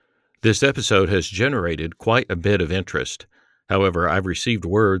This episode has generated quite a bit of interest. However, I've received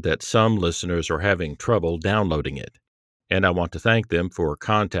word that some listeners are having trouble downloading it, and I want to thank them for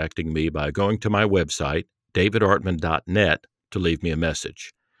contacting me by going to my website, davidartman.net, to leave me a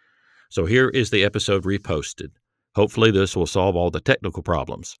message. So here is the episode reposted. Hopefully this will solve all the technical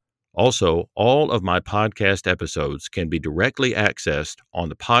problems. Also, all of my podcast episodes can be directly accessed on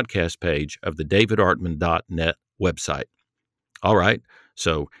the podcast page of the davidartman.net website. All right,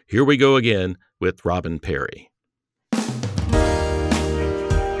 so here we go again with Robin Perry.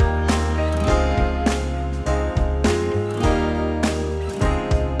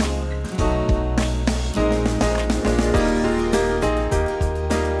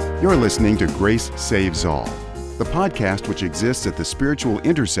 You're listening to Grace Saves All, the podcast which exists at the spiritual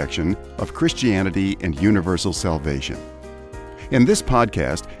intersection of Christianity and universal salvation. In this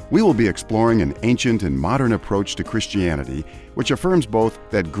podcast, we will be exploring an ancient and modern approach to Christianity which affirms both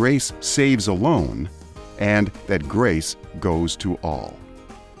that grace saves alone and that grace goes to all.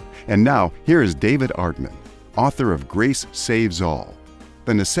 And now, here is David Artman, author of Grace Saves All,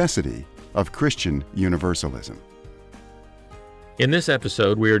 The Necessity of Christian Universalism. In this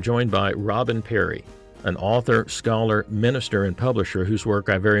episode, we are joined by Robin Perry, an author, scholar, minister, and publisher whose work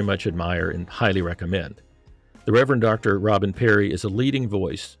I very much admire and highly recommend. The Reverend Dr. Robin Perry is a leading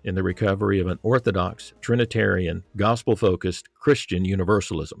voice in the recovery of an Orthodox, Trinitarian, gospel-focused Christian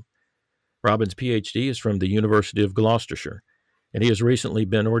universalism. Robin's Ph.D. is from the University of Gloucestershire, and he has recently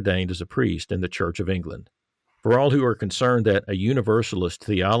been ordained as a priest in the Church of England. For all who are concerned that a universalist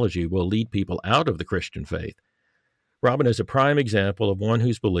theology will lead people out of the Christian faith, Robin is a prime example of one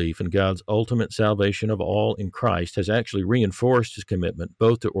whose belief in God's ultimate salvation of all in Christ has actually reinforced his commitment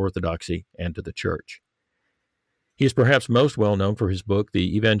both to orthodoxy and to the Church. He is perhaps most well known for his book,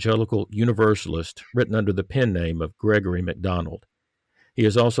 The Evangelical Universalist, written under the pen name of Gregory MacDonald. He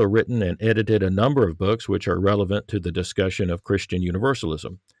has also written and edited a number of books which are relevant to the discussion of Christian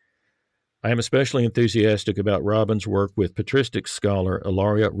universalism. I am especially enthusiastic about Robin's work with patristic scholar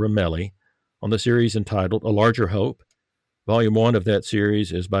Ilaria Ramelli on the series entitled A Larger Hope. Volume 1 of that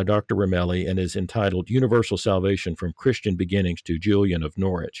series is by Dr. Ramelli and is entitled Universal Salvation from Christian Beginnings to Julian of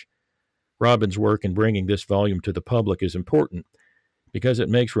Norwich. Robin's work in bringing this volume to the public is important because it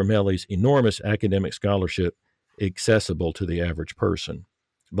makes Ramelli's enormous academic scholarship accessible to the average person.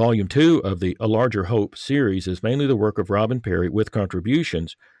 Volume 2 of the A Larger Hope series is mainly the work of Robin Perry with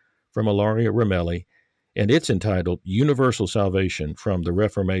contributions from Ilaria Ramelli, and it's entitled Universal Salvation from the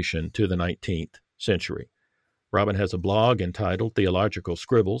Reformation to the 19th Century. Robin has a blog entitled Theological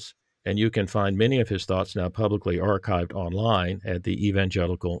Scribbles, and you can find many of his thoughts now publicly archived online at the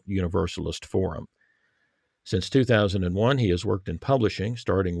Evangelical Universalist Forum. Since 2001, he has worked in publishing,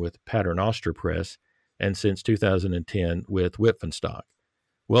 starting with Paternoster Press, and since 2010 with Whitfenstock.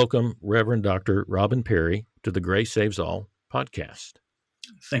 Welcome, Reverend Dr. Robin Perry, to the Grace Saves All podcast.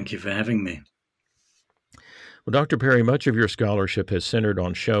 Thank you for having me. Well, Dr. Perry, much of your scholarship has centered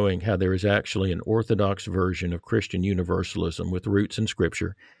on showing how there is actually an orthodox version of Christian universalism with roots in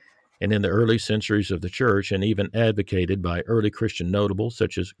Scripture, and in the early centuries of the Church, and even advocated by early Christian notables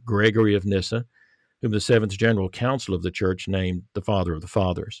such as Gregory of Nyssa, whom the Seventh General Council of the Church named the Father of the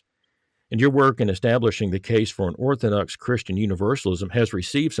Fathers. And your work in establishing the case for an orthodox Christian universalism has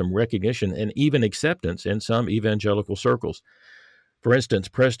received some recognition and even acceptance in some evangelical circles. For instance,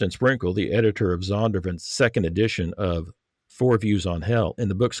 Preston Sprinkle, the editor of Zondervan's second edition of Four Views on Hell, in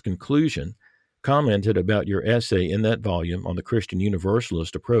the book's conclusion, commented about your essay in that volume on the Christian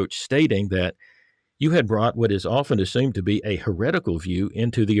Universalist approach, stating that you had brought what is often assumed to be a heretical view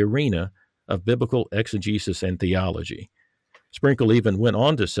into the arena of biblical exegesis and theology. Sprinkle even went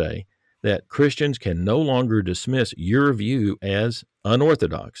on to say that Christians can no longer dismiss your view as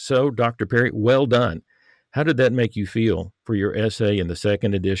unorthodox. So, Dr. Perry, well done. How did that make you feel for your essay in the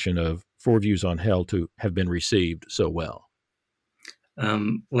second edition of Four Views on Hell to have been received so well?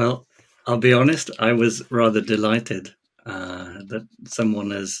 Well, I'll be honest, I was rather delighted that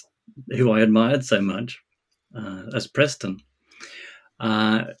someone who I admired so much, as Preston,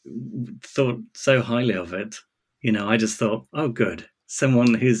 thought so highly of it. You know, I just thought, oh, good.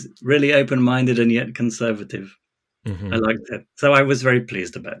 Someone who's really open-minded and yet conservative. Mm-hmm. I liked it. So I was very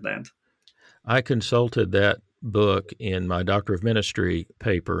pleased about that. I consulted that book in my Doctor of Ministry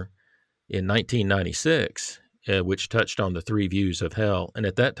paper in 1996, which touched on the three views of hell. And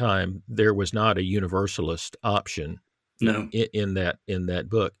at that time, there was not a universalist option in that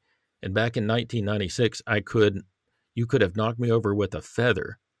book. And back in 1996, you could have knocked me over with a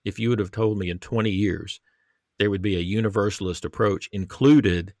feather if you would have told me in 20 years there would be a universalist approach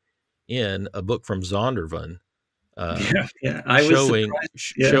included in a book from Zondervan Yeah. I was showing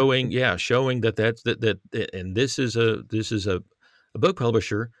surprised. Yeah. showing that and this is a book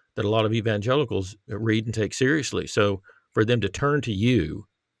publisher that a lot of evangelicals read and take seriously. So for them to turn to you,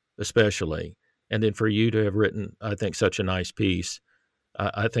 especially, and then for you to have written, I think, such a nice piece,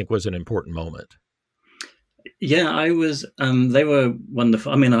 I think was an important moment. Yeah, I was. They were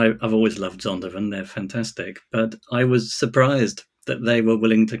wonderful. I mean, I've always loved Zondervan; they're fantastic. But I was surprised that they were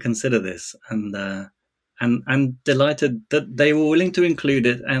willing to consider this, and delighted that they were willing to include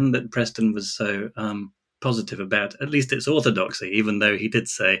it, and that Preston was so positive about at least its orthodoxy, even though he did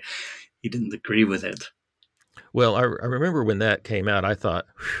say he didn't agree with it. Well, I remember when that came out, I thought,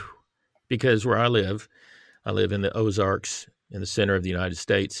 whew, because where I live in the Ozarks in the center of the United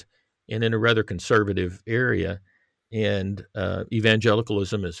States and in a rather conservative area. And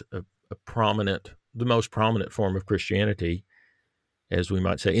evangelicalism is the most prominent form of Christianity, as we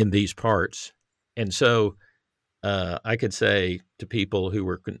might say, in these parts. And so I could say to people who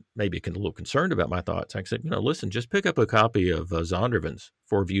were maybe a little concerned about my thoughts, I said, listen, just pick up a copy of Zondervan's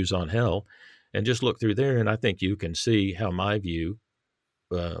Four Views on Hell and just look through there. And I think you can see how my view,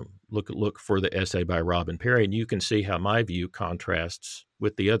 look for the essay by Robin Perry, and you can see how my view contrasts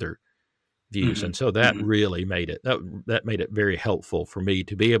with the other views. Mm-hmm. And so that Mm-hmm. really made it very helpful for me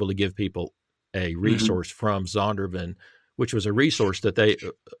to be able to give people a Mm-hmm. resource from Zondervan, which was a resource that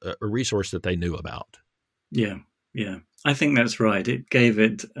they knew about. Yeah, yeah. I think that's right. It gave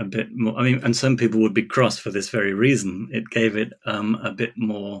it a bit more. I mean, and some people would be cross for this very reason. It gave it a bit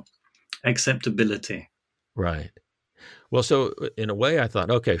more acceptability. Right. Well, so in a way, I thought,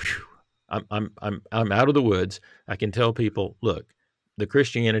 okay, phew, I'm out of the woods. I can tell people, look, the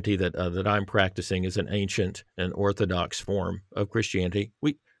Christianity that I'm practicing is an ancient and orthodox form of Christianity.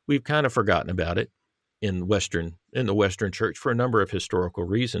 We've kind of forgotten about it in the Western Church for a number of historical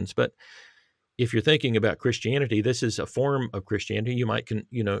reasons. But if you're thinking about Christianity, this is a form of Christianity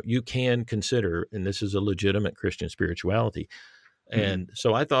you can consider, and this is a legitimate Christian spirituality. Mm-hmm. And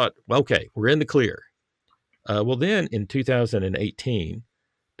so I thought, okay, we're in the clear. Well, then in 2018,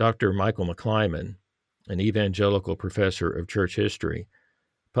 Dr. Michael McClyman, an evangelical professor of church history,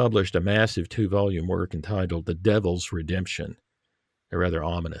 published a massive 2-volume work entitled The Devil's Redemption, a rather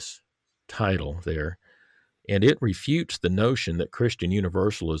ominous title there. And it refutes the notion that Christian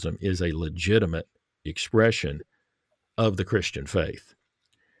universalism is a legitimate expression of the Christian faith.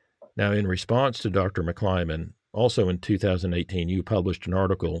 Now, in response to Dr. McClyman, also in 2018, you published an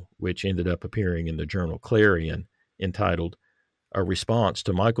article which ended up appearing in the journal Clarion entitled A Response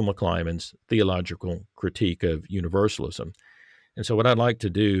to Michael McClyman's Theological Critique of Universalism. And so what I'd like to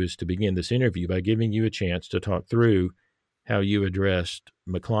do is to begin this interview by giving you a chance to talk through how you addressed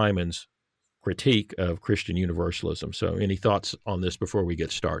McClyman's critique of Christian universalism. So any thoughts on this before we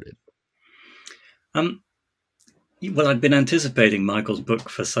get started? Well, I'd been anticipating Michael's book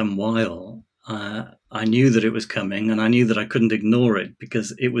for some while. I knew that it was coming, and I knew that I couldn't ignore it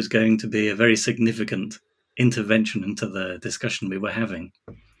because it was going to be a very significant intervention into the discussion we were having.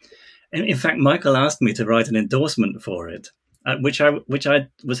 And in fact, Michael asked me to write an endorsement for it, which I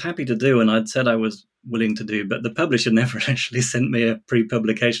was happy to do, and I'd said I was willing to do, but the publisher never actually sent me a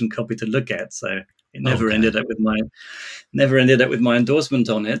pre-publication copy to look at, so it never ended up with my endorsement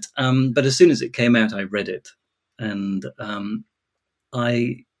on it. But as soon as it came out, I read it, and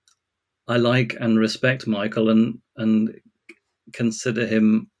I like and respect Michael and consider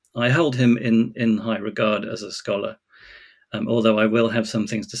him. I hold him in high regard as a scholar. Although I will have some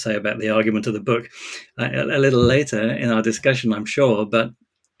things to say about the argument of the book a little later in our discussion, I'm sure. But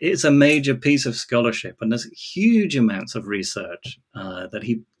it's a major piece of scholarship, and there's huge amounts of research that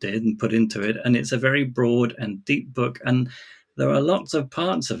he did and put into it. And it's a very broad and deep book. And there are lots of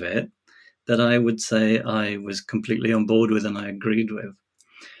parts of it that I would say I was completely on board with and I agreed with.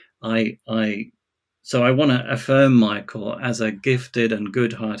 So I want to affirm Michael as a gifted and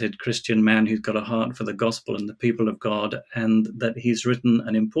good-hearted Christian man who's got a heart for the gospel and the people of God, and that he's written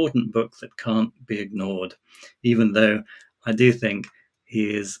an important book that can't be ignored, even though I do think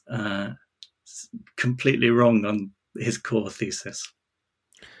he is completely wrong on his core thesis.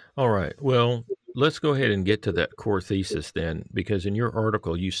 All right. Well, let's go ahead and get to that core thesis then, because in your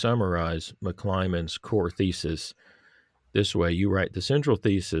article, you summarize McClyman's core thesis this way. You write, the central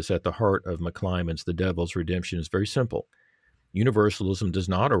thesis at the heart of McClyman's The Devil's Redemption is very simple. Universalism does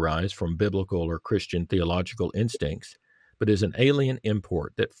not arise from biblical or Christian theological instincts, but is an alien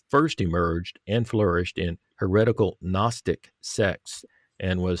import that first emerged and flourished in heretical Gnostic sects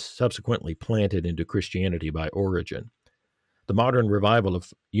and was subsequently planted into Christianity by Origen. The modern revival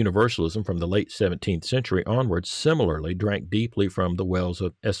of universalism from the late 17th century onwards similarly drank deeply from the wells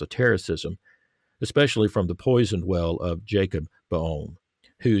of esotericism, especially from the poisoned well of Jacob Boehme,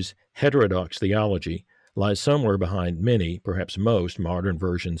 whose heterodox theology lies somewhere behind many, perhaps most, modern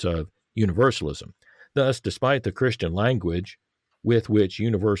versions of universalism. Thus, despite the Christian language with which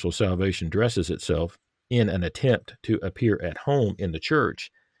universal salvation dresses itself in an attempt to appear at home in the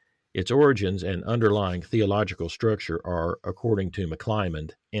church, its origins and underlying theological structure are, according to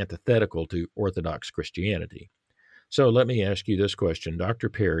McClymond, antithetical to Orthodox Christianity. So let me ask you this question, Dr.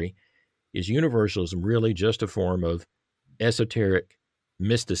 Perry. Is universalism really just a form of esoteric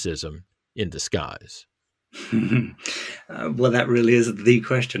mysticism in disguise? Well, that really is the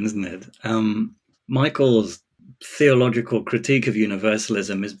question, isn't it? Michael's theological critique of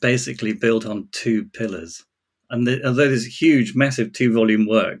universalism is basically built on two pillars. And although there's a huge, massive 2-volume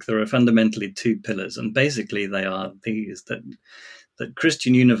work, there are fundamentally two pillars. And basically they are these, that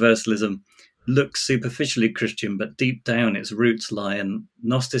Christian universalism looks superficially Christian, but deep down its roots lie in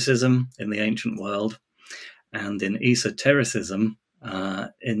Gnosticism in the ancient world and in esotericism,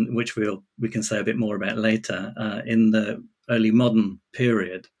 in which we can say a bit more about later, in the early modern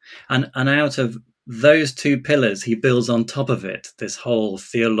period. And out of those two pillars, he builds on top of it this whole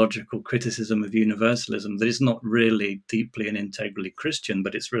theological criticism of universalism that is not really deeply and integrally Christian,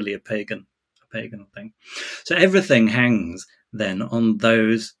 but it's really a pagan thing. So everything hangs then on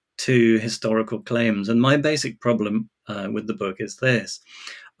those two historical claims. And my basic problem with the book is this.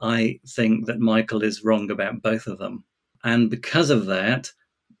 I think that Michael is wrong about both of them. And because of that,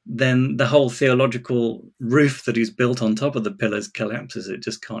 then the whole theological roof that he's built on top of the pillars collapses. It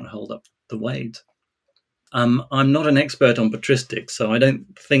just can't hold up the weight. I'm not an expert on patristics, so I don't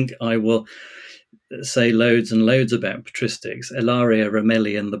think I will say loads and loads about patristics. Ilaria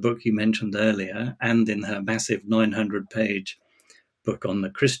Ramelli, in the book you mentioned earlier, and in her massive 900-page book on the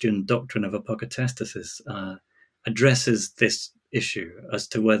Christian doctrine of apocatastasis, addresses this issue as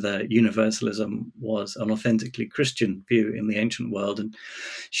to whether universalism was an authentically Christian view in the ancient world. And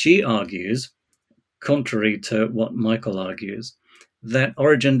she argues, contrary to what Michael argues, that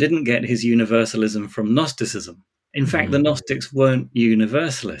Origen didn't get his universalism from Gnosticism. In fact, the Gnostics weren't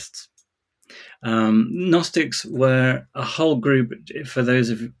universalists. Gnostics were a whole group, for those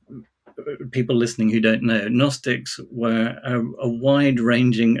of people listening who don't know, Gnostics were a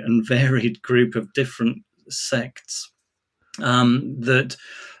wide-ranging and varied group of different sects that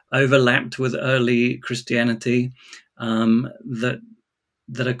overlapped with early Christianity,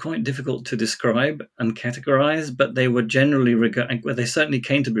 that are quite difficult to describe and categorize, but they were generally they certainly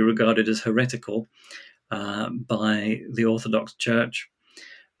came to be regarded as heretical by the Orthodox Church.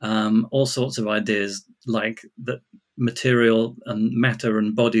 All sorts of ideas like that material and matter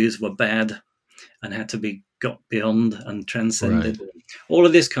and bodies were bad and had to be got beyond and transcended. Right. All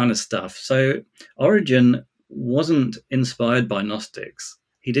of this kind of stuff. So Origen wasn't inspired by Gnostics.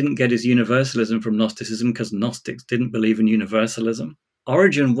 He didn't get his universalism from Gnosticism because Gnostics didn't believe in universalism.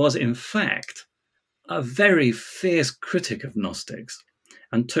 Origen was, in fact, a very fierce critic of Gnostics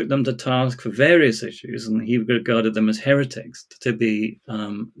and took them to task for various issues, and he regarded them as heretics to be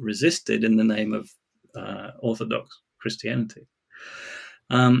resisted in the name of Orthodox Christianity.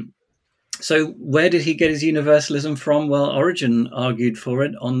 So where did he get his universalism from? Well, Origen argued for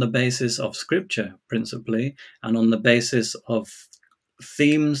it on the basis of Scripture, principally, and on the basis of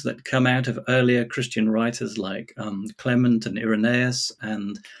themes that come out of earlier Christian writers like Clement and Irenaeus,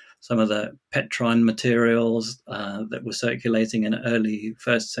 and some of the Petrine materials that were circulating in early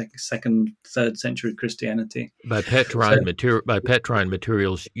 1st, 2nd, 3rd century Christianity. By Petrine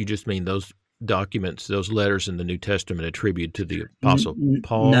materials, you just mean those documents, those letters in the New Testament attributed to the Apostle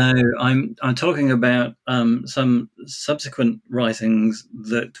Paul? No, I'm talking about some subsequent writings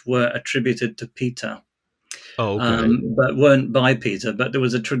that were attributed to Peter. Oh, okay. But weren't by Peter, but there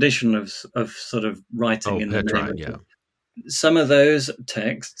was a tradition of sort of writing in the Petrine, name of Some of those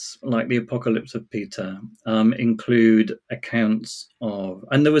texts, like the Apocalypse of Peter, include accounts of,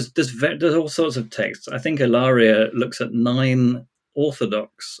 and there's all sorts of texts. I think Ilaria looks at 9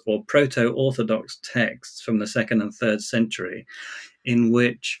 Orthodox or proto-Orthodox texts from the 2nd and 3rd century, in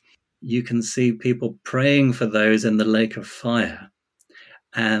which you can see people praying for those in the lake of fire,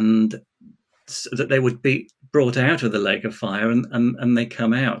 and so that they would be brought out of the lake of fire and they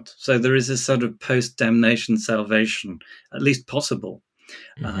come out. So there is a sort of post-damnation salvation, at least possible,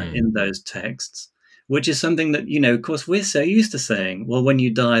 in those texts, which is something that, of course, we're so used to saying, well, when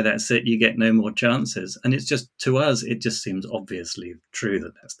you die, that's it, you get no more chances. And it's just, to us, it just seems obviously true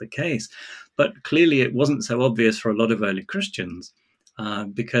that that's the case. But clearly it wasn't so obvious for a lot of early Christians,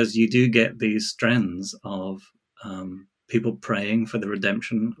 because you do get these strands of people praying for the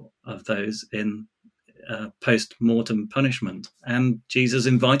redemption of those in post-mortem punishment, and Jesus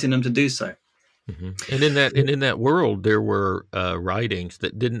inviting them to do so. And in that world, there were writings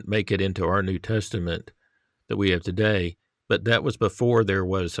that didn't make it into our New Testament that we have today, but that was before there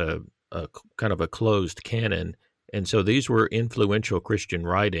was a kind of a closed canon, and so these were influential Christian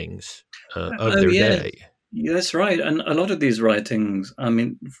writings of Oh, their yeah. day. Yeah, that's right. And a lot of these writings, I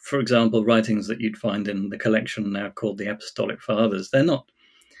mean, for example, writings that you'd find in the collection now called the Apostolic Fathers, they're not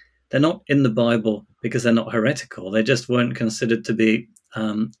in the Bible because they're not heretical. They just weren't considered to be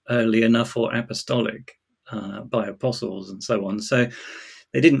early enough or apostolic by apostles and so on. So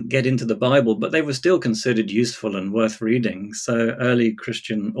they didn't get into the Bible, but they were still considered useful and worth reading. So early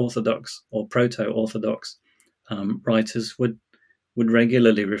Christian Orthodox or Proto-Orthodox writers would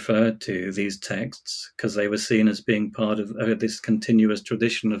regularly refer to these texts because they were seen as being part of this continuous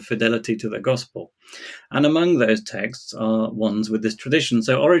tradition of fidelity to the gospel. And among those texts are ones with this tradition.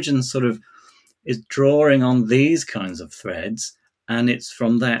 So Origen sort of is drawing on these kinds of threads, and it's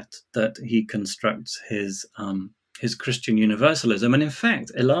from that he constructs his Christian universalism. And in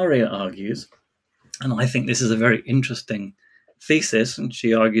fact, Ilaria argues, and I think this is a very interesting thesis, and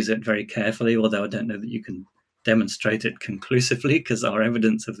she argues it very carefully, although I don't know that you can demonstrate it conclusively because our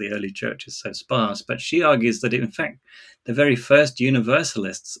evidence of the early church is so sparse. But she argues that, in fact, the very first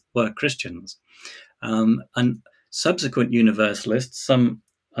universalists were Christians. And subsequent universalists, some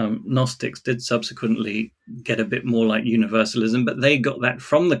Gnostics did subsequently get a bit more like universalism, but they got that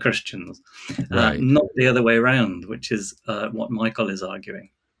from the Christians, Right. not the other way around, which is what Michael is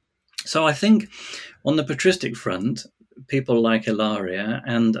arguing. So I think on the patristic front, people like Ilaria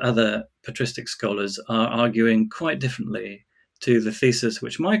and other patristic scholars are arguing quite differently to the thesis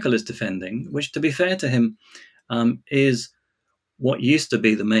which Michael is defending, which, to be fair to him, is what used to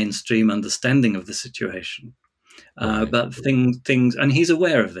be the mainstream understanding of the situation. Right. But things, and he's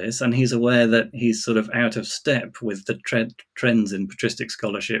aware of this, and he's aware that he's sort of out of step with the trends in patristic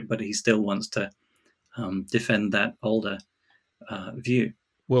scholarship, but he still wants to defend that older view.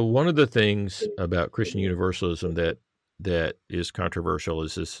 Well, one of the things about Christian universalism that is controversial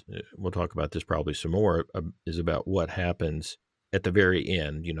is this. We'll talk about this probably some more. Is about what happens at the very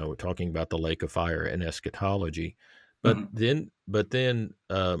end. We're talking about the lake of fire and eschatology, but then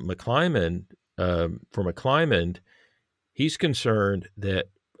McClymond, for McClymond, he's concerned that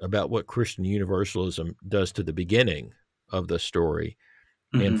about what Christian universalism does to the beginning of the story,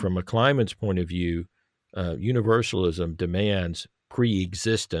 and from McClymond's point of view, universalism demands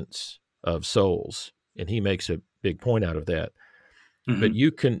pre-existence of souls, and he makes a big point out of that. But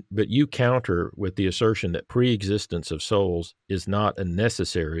you counter with the assertion that pre-existence of souls is not a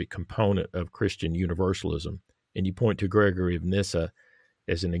necessary component of Christian universalism, and you point to Gregory of Nyssa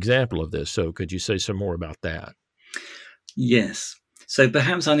as an example of this. So could you say some more about that? Yes. So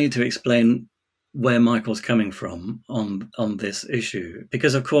perhaps I need to explain where Michael's coming from on this issue,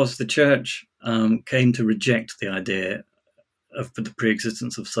 because of course the church came to reject the idea of the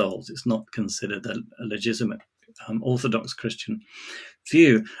pre-existence of souls. It's not considered a legitimate Orthodox Christian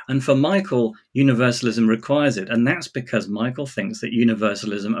view. And for Michael, universalism requires it. And that's because Michael thinks that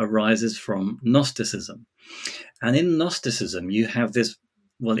universalism arises from Gnosticism. And in Gnosticism, you have this,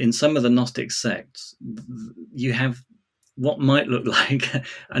 well, in some of the Gnostic sects, you have what might look like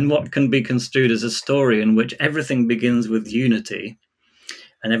and what can be construed as a story in which everything begins with unity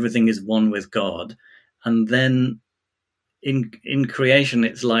and everything is one with God. And then in creation,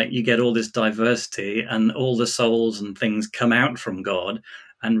 it's like you get all this diversity and all the souls and things come out from God,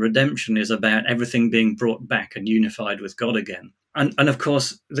 and redemption is about everything being brought back and unified with God again. And of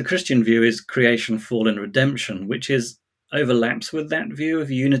course, the Christian view is creation, fall, and redemption, which overlaps with that view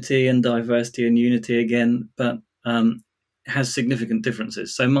of unity and diversity and unity again, but has significant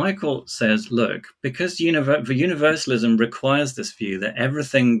differences. So Michael says, look, because universalism requires this view that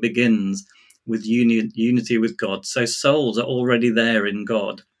everything begins with unity with God. So souls are already there in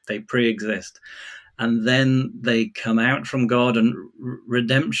God. They pre-exist. And then they come out from God, and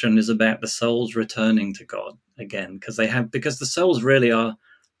redemption is about the souls returning to God again, because the souls really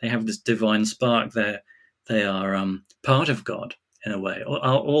they have this divine spark there. They are part of God in a way.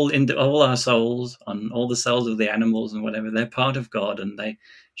 All our souls and all the souls of the animals and whatever, they're part of God, and they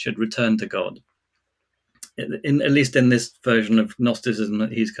should return to God. At least in this version of Gnosticism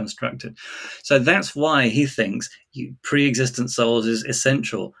that he's constructed. So that's why he thinks pre-existent souls is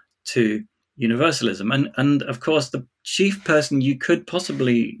essential to universalism. And of course, the chief person you could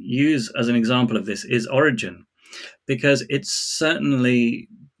possibly use as an example of this is Origen, because it's certainly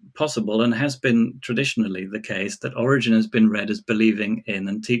possible and has been traditionally the case that Origen has been read as believing in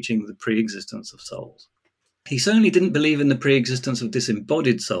and teaching the pre-existence of souls. He certainly didn't believe in the pre-existence of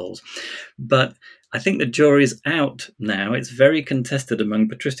disembodied souls, but I think the jury's out now. It's very contested among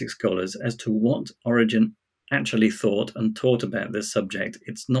patristic scholars as to what Origen actually thought and taught about this subject.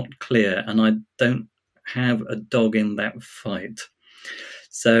 It's not clear, and I don't have a dog in that fight.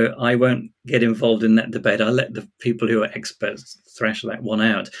 So I won't get involved in that debate. I'll let the people who are experts thrash that one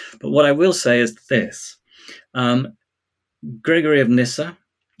out. But what I will say is this. Gregory of Nyssa,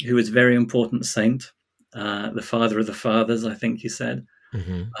 who is a very important saint, the father of the fathers, I think he said,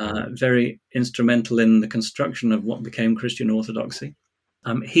 very instrumental in the construction of what became Christian orthodoxy.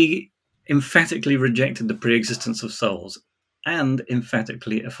 He emphatically rejected the pre-existence of souls and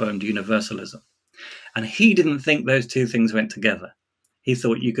emphatically affirmed universalism. And he didn't think those two things went together. He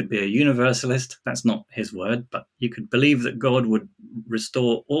thought you could be a universalist, that's not his word, but you could believe that God would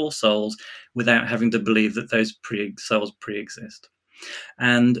restore all souls without having to believe that those souls pre-exist.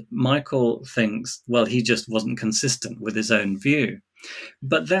 And Michael thinks, well, he just wasn't consistent with his own view.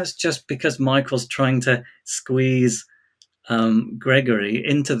 But that's just because Michael's trying to squeeze Gregory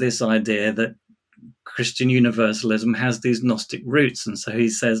into this idea that Christian universalism has these Gnostic roots. And so he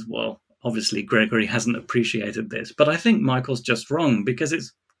says, well, obviously Gregory hasn't appreciated this. But I think Michael's just wrong, because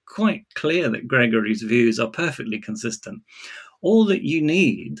it's quite clear that Gregory's views are perfectly consistent. All that you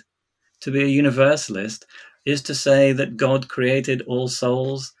need to be a universalist is to say that God created all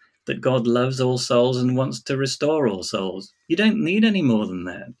souls, that God loves all souls and wants to restore all souls. You don't need any more than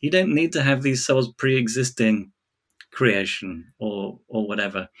that. You don't need to have these souls pre-existing creation or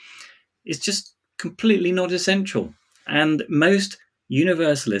whatever. It's just completely not essential. And most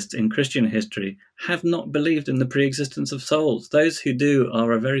universalists in Christian history have not believed in the pre-existence of souls. Those who do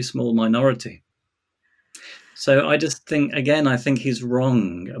are a very small minority. So I just think, again, I think he's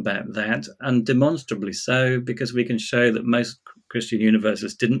wrong about that, and demonstrably so, because we can show that most Christian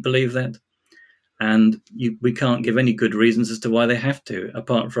universalists didn't believe that. And we can't give any good reasons as to why they have to,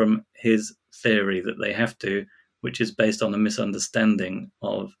 apart from his theory that they have to, which is based on a misunderstanding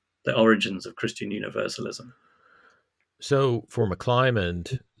of the origins of Christian universalism. So for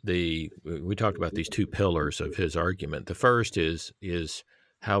McClymond, we talked about these two pillars of his argument. The first is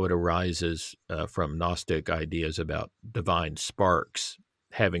how it arises from Gnostic ideas about divine sparks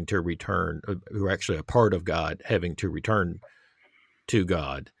having to return, who are actually a part of God, having to return to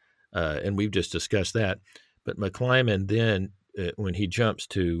God. And we've just discussed that. But McClymond then, when he jumps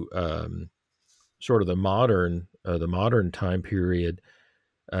to sort of the modern time period,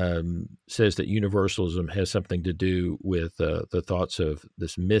 says that universalism has something to do with the thoughts of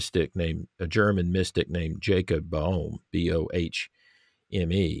this mystic named, a German mystic named Jacob Boehme,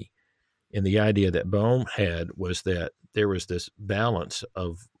 Bohme. And the idea that Boehme had was that there was this balance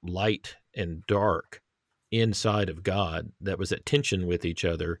of light and dark inside of God that was at tension with each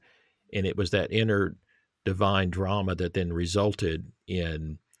other. And it was that inner divine drama that then resulted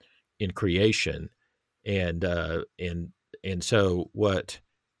in creation. And so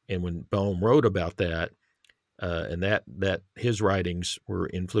when Boehme wrote about that, and that his writings were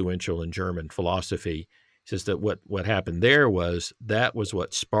influential in German philosophy, he says that what happened there was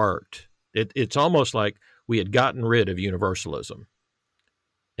what sparked it. It's almost like we had gotten rid of universalism,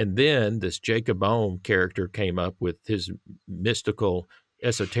 and then this Jacob Boehme character came up with his mystical,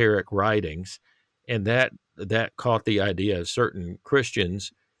 esoteric writings, and that caught the idea of certain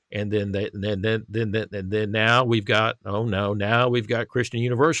Christians. And then now we've got Christian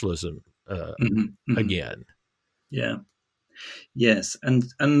universalism again. Yeah. Yes.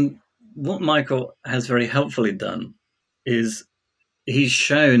 And what Michael has very helpfully done is he's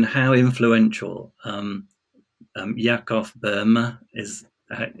shown how influential Jakob Boehme is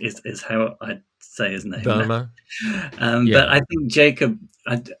how I'd say his name. Boehme. But I think Jacob,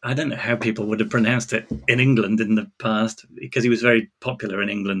 I don't know how people would have pronounced it in England in the past, because he was very popular in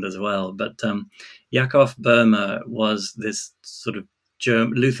England as well. But Jakob Boehme was this sort of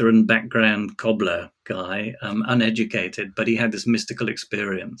Lutheran background cobbler guy, uneducated, but he had this mystical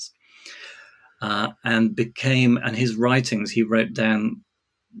experience. And his writings, he wrote down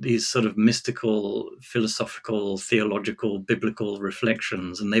these sort of mystical, philosophical, theological, biblical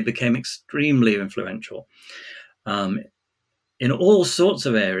reflections, and they became extremely influential in all sorts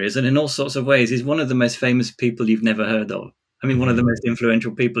of areas and in all sorts of ways. He's one of the most famous people you've never heard of. I mean, one of the most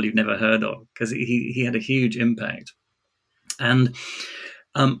influential people you've never heard of, because he had a huge impact. And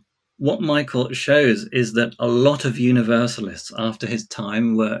what Michael shows is that a lot of universalists after his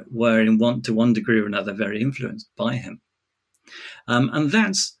time were in to one degree or another very influenced by him. And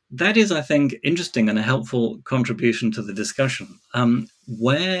that is, I think, interesting and a helpful contribution to the discussion.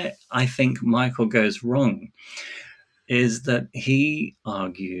 Where I think Michael goes wrong is that he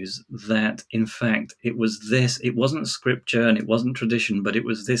argues that, in fact, it wasn't scripture and it wasn't tradition, but it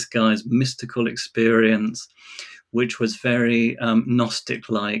was this guy's mystical experience, which was very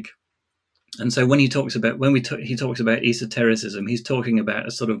Gnostic-like. And so when he talks about esotericism, he's talking about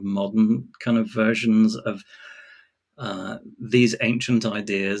a sort of modern kind of versions of these ancient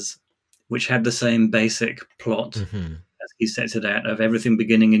ideas, which had the same basic plot as he sets it out, of everything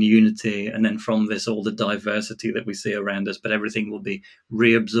beginning in unity, and then from this all the diversity that we see around us, but everything will be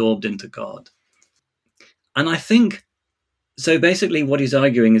reabsorbed into God. And I think so. Basically, what he's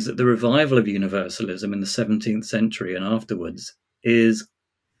arguing is that the revival of universalism in the 17th century and afterwards is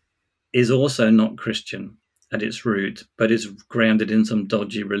also not Christian at its root, but is grounded in some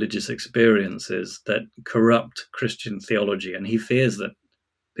dodgy religious experiences that corrupt Christian theology. And he fears that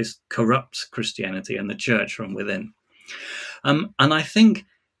this corrupts Christianity and the church from within. And I think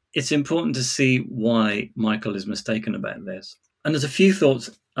it's important to see why Michael is mistaken about this. And there's a few thoughts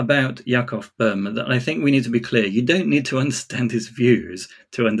about Yaakov Boehme that I think we need to be clear. You don't need to understand his views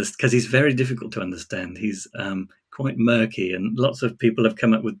because he's very difficult to understand. He's quite murky, and lots of people have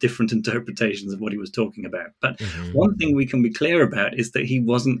come up with different interpretations of what he was talking about. But one thing we can be clear about is that he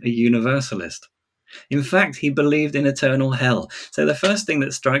wasn't a universalist. In fact, he believed in eternal hell. So the first thing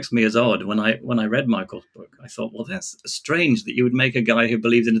that strikes me as odd when I read Michael's book, I thought, well, that's strange that you would make a guy who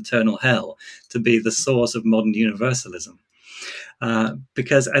believed in eternal hell to be the source of modern universalism.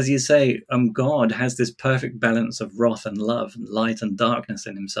 Because, as you say, God has this perfect balance of wrath and love, and light and darkness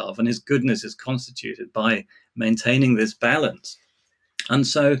in himself, and his goodness is constituted by maintaining this balance. And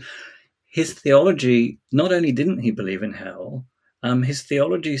so his theology, not only didn't he believe in hell, his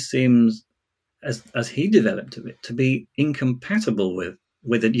theology seems, as he developed it, to be incompatible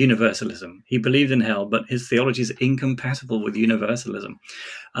with universalism. He believed in hell, but his theology is incompatible with universalism,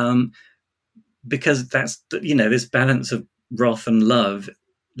 because that's, this balance of wrath and love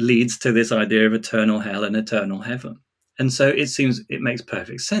leads to this idea of eternal hell and eternal heaven. And so it seems it makes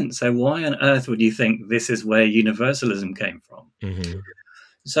perfect sense. So why on earth would you think this is where universalism came from?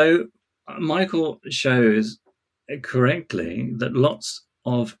 So Michael shows correctly that lots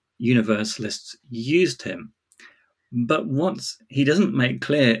of universalists used him. But what he doesn't make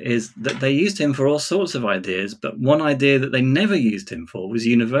clear is that they used him for all sorts of ideas, but one idea that they never used him for was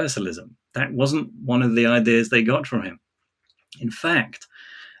universalism. That wasn't one of the ideas they got from him. In fact,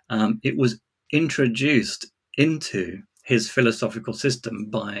 it was introduced into his philosophical system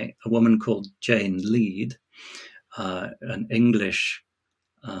by a woman called Jane Lead, an English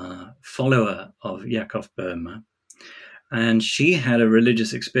follower of Yaakov Boehme. And she had a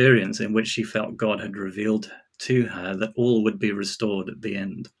religious experience in which she felt God had revealed to her that all would be restored at the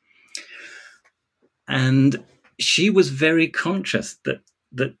end. And she was very conscious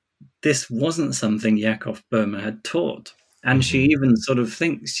that this wasn't something Yaakov Boehme had taught. And she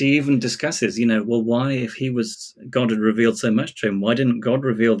even discusses, well, why, if God had revealed so much to him, why didn't God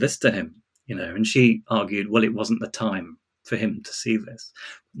reveal this to him? And she argued, well, it wasn't the time for him to see this.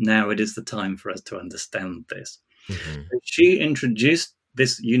 Now it is the time for us to understand this. So she introduced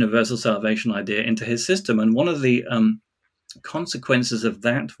this universal salvation idea into his system. And one of the consequences of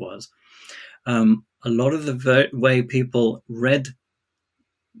that was a lot of the way people read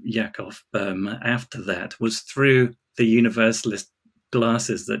Yaakov Boehme after that was through the universalist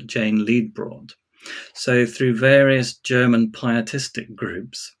glasses that Jane Lead brought. So through various German pietistic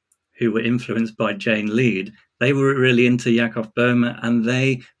groups who were influenced by Jane Lead, they were really into Yaakov Boehme, and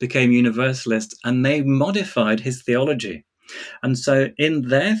they became universalists, and they modified his theology. And so in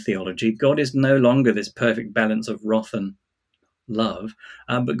their theology, God is no longer this perfect balance of wrath and love,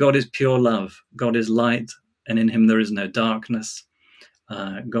 but God is pure love. God is light, and in him there is no darkness.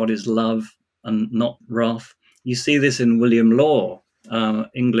 God is love and not wrath. You see this in William Law,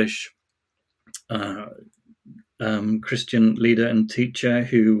 English Christian leader and teacher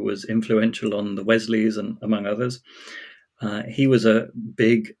who was influential on the Wesleys and among others. He was a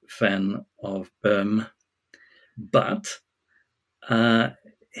big fan of Boehme, but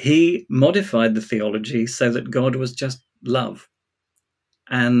he modified the theology so that God was just love.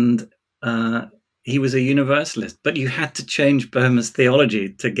 And he was a universalist, but you had to change Boehme's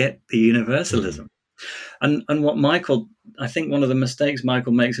theology to get the universalism. And what Michael, I think one of the mistakes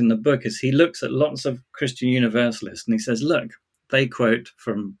Michael makes in the book is he looks at lots of Christian universalists and he says, look, they quote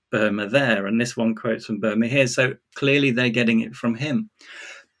from Boehme there, and this one quotes from Boehme here. So clearly they're getting it from him.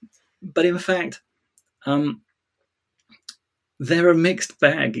 But in fact, they're a mixed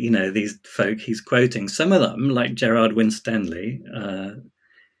bag, these folk he's quoting. Some of them, like Gerard Winstanley,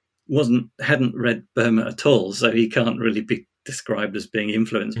 hadn't read Boehme at all, so he can't really be described as being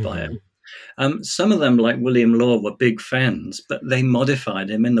influenced by him. Some of them, like William Law, were big fans, but they modified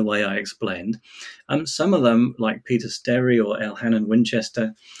him in the way I explained. Some of them, like Peter Sterry or Elhanan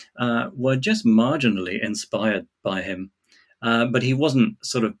Winchester, were just marginally inspired by him. But he wasn't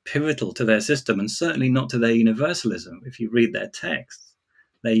sort of pivotal to their system, and certainly not to their universalism. If you read their texts,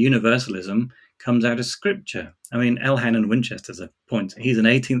 their universalism comes out of Scripture. I mean, Elhanan Winchester's a point. He's an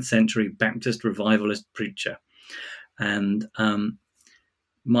 18th century Baptist revivalist preacher. And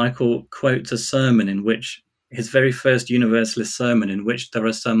Michael quotes a sermon in which, his very first Universalist sermon, in which there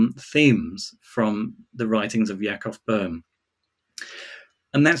are some themes from the writings of Jakob Böhm.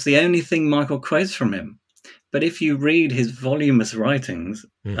 And that's the only thing Michael quotes from him. But if you read his voluminous writings,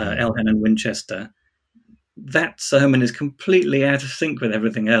 Elhanan Winchester, that sermon is completely out of sync with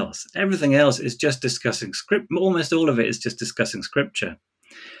everything else. Everything else is just discussing script. Almost all of it is just discussing Scripture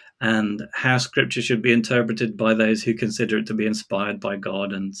and how Scripture should be interpreted by those who consider it to be inspired by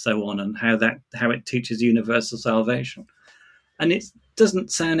God, and so on, and how it teaches universal salvation. And it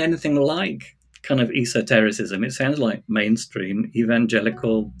doesn't sound anything like kind of esotericism. It sounds like mainstream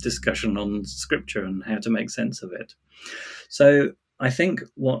evangelical discussion on Scripture and how to make sense of it. So I think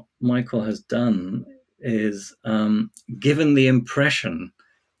what Michael has done is given the impression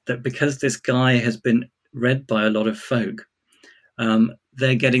that because this guy has been read by a lot of folk,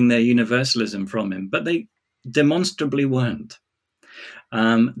 they're getting their universalism from him, but they demonstrably weren't.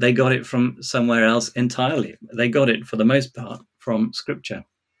 They got it from somewhere else entirely. They got it, for the most part, from Scripture.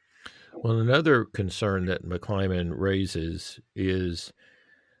 Well, another concern that McClymonds raises is,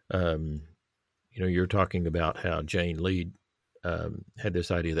 you're talking about how Jane Lead had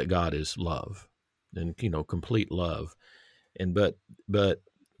this idea that God is love, and complete love, but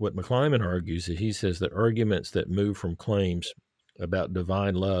what McClymonds argues is, he says that arguments that move from claims about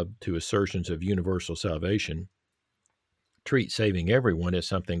divine love to assertions of universal salvation treat saving everyone as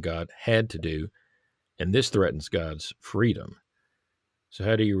something God had to do, and this threatens God's freedom. So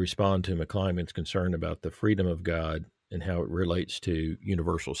how do you respond to McClymonds' concern about the freedom of God and how it relates to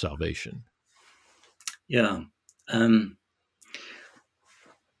universal salvation? Yeah.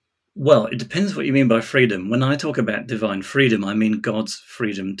 Well, it depends what you mean by freedom. When I talk about divine freedom, I mean God's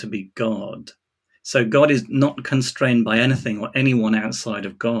freedom to be God. So God is not constrained by anything or anyone outside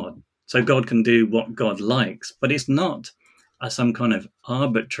of God. So God can do what God likes, but it's not some kind of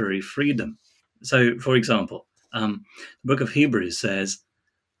arbitrary freedom. So, for example, the book of Hebrews says,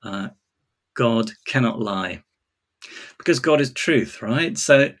 God cannot lie, because God is truth, right?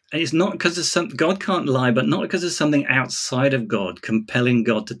 So it's not because of God can't lie, but not because of something outside of God compelling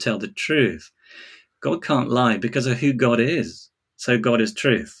God to tell the truth. God can't lie because of who God is. So God is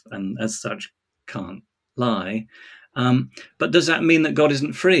truth, and as such can't lie. But does that mean that God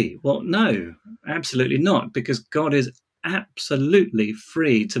isn't free? Well, no, absolutely not, because God is absolutely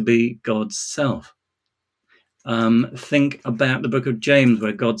free to be God's self. Think about the book of James,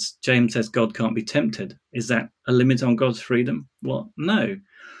 where James says God can't be tempted. Is that a limit on God's freedom? Well, no.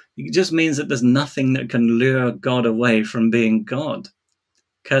 It just means that there's nothing that can lure God away from being God.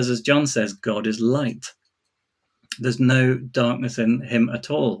 Because as John says, God is light. There's no darkness in him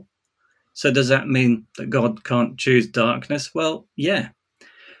at all. So does that mean that God can't choose darkness? Well, yeah.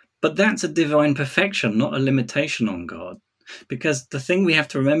 But that's a divine perfection, not a limitation on God. Because the thing we have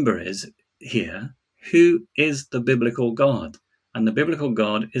to remember is here, who is the biblical God? And the biblical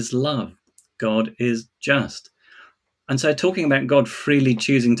God is love. God is just. And so talking about God freely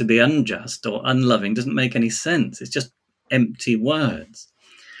choosing to be unjust or unloving doesn't make any sense. It's just empty words.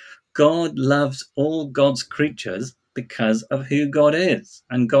 God loves all God's creatures because of who God is.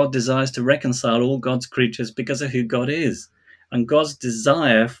 And God desires to reconcile all God's creatures because of who God is. And God's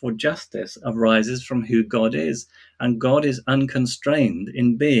desire for justice arises from who God is. And God is unconstrained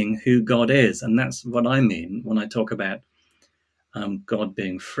in being who God is. And that's what I mean when I talk about God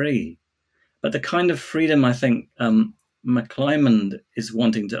being free. But the kind of freedom I think McClymonds is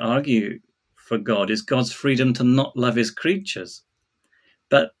wanting to argue for God is God's freedom to not love his creatures.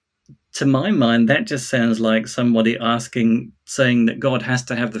 But to my mind, that just sounds like somebody saying that God has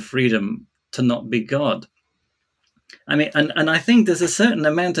to have the freedom to not be God. I mean, and I think there's a certain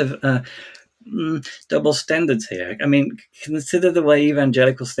amount of double standards here. I mean, consider the way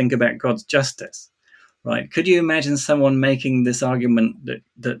evangelicals think about God's justice, right? Could you imagine someone making this argument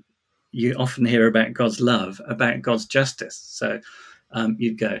that you often hear about God's love, about God's justice? So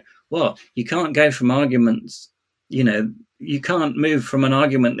you'd go, well, you can't go from arguments, you can't move from an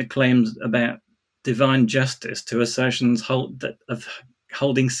argument that claims about divine justice to assertions of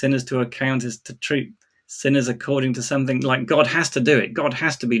holding sinners to account is to treat sin is according to something like God has to do it. God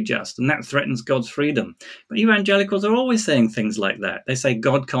has to be just, and that threatens God's freedom. But evangelicals are always saying things like that. They say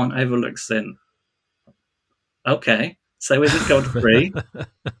God can't overlook sin. Okay, so isn't God free?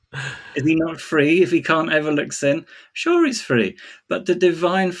 Is he not free if he can't overlook sin? Sure, he's free. But the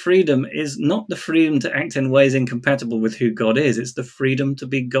divine freedom is not the freedom to act in ways incompatible with who God is. It's the freedom to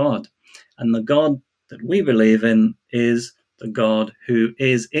be God. And the God that we believe in is the God who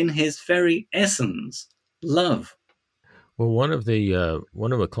is, in his very essence, love. Well, one of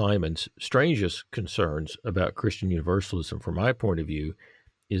McClymon's strangest concerns about Christian universalism, from my point of view,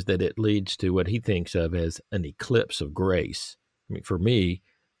 is that it leads to what he thinks of as an eclipse of grace. I mean, for me,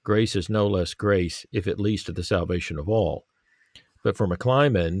 grace is no less grace if it leads to the salvation of all. But for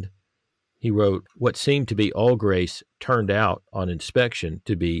McClymon, he wrote, what seemed to be all grace turned out on inspection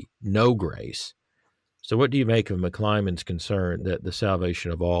to be no grace. So what do you make of McClymon's concern that the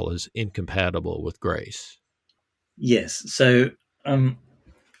salvation of all is incompatible with grace? Yes. So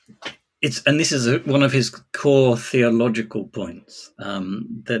this is one of his core theological points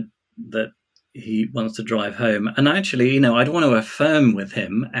that he wants to drive home. And actually, I'd want to affirm with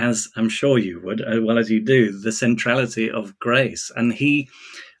him, as I'm sure you would, as well as you do, the centrality of grace. And he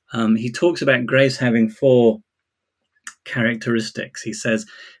talks about grace having 4 characteristics. He says,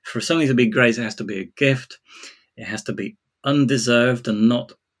 for something to be grace, it has to be a gift. It has to be undeserved and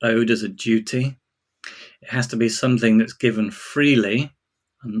not owed as a duty. It has to be something that's given freely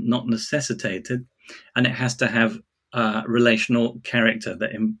and not necessitated. And it has to have a relational character.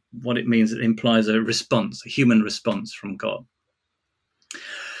 What it means, it implies a response, a human response from God.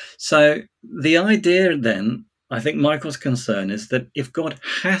 So the idea then, I think Michael's concern is that if God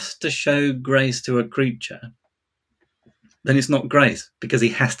has to show grace to a creature, then it's not grace because he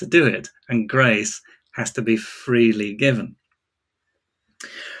has to do it, and grace has to be freely given.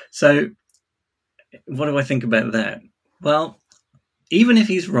 So what do I think about that? Well, even if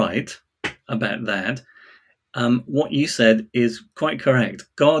he's right about that, what you said is quite correct.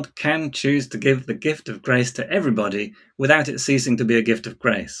 God can choose to give the gift of grace to everybody without it ceasing to be a gift of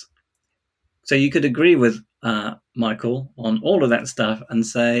grace. So you could agree with Michael on all of that stuff and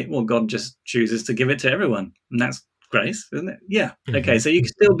say, well, God just chooses to give it to everyone, and that's grace, isn't it? Yeah. Mm-hmm. Okay, so you can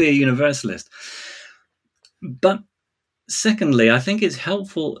still be a universalist. But secondly, I think it's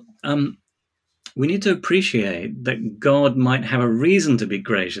helpful. We need to appreciate that God might have a reason to be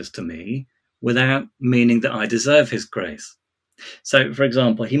gracious to me without meaning that I deserve his grace. So, for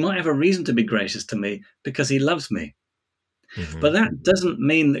example, he might have a reason to be gracious to me because he loves me. Mm-hmm. But that doesn't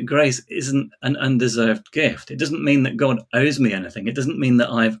mean that grace isn't an undeserved gift. It doesn't mean that God owes me anything. It doesn't mean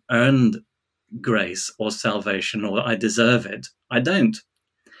that I've earned grace or salvation or that I deserve it. I don't.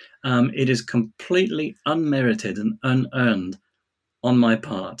 It is completely unmerited and unearned on my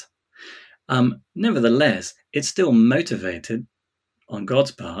part. Nevertheless, it's still motivated on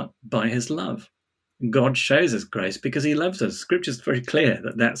God's part by his love. God shows us grace because he loves us. Scripture is very clear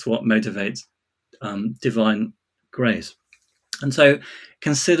that that's what motivates divine grace. And so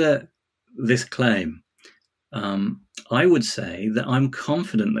consider this claim. I would say that I'm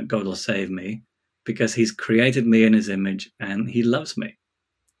confident that God will save me because he's created me in his image and he loves me.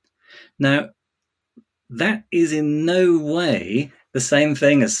 Now, that is in no way the same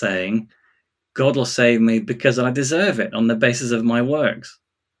thing as saying God will save me because I deserve it on the basis of my works.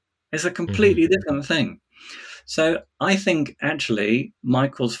 It's a completely different thing. So I think actually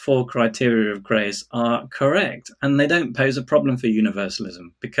Michael's 4 criteria of grace are correct, and they don't pose a problem for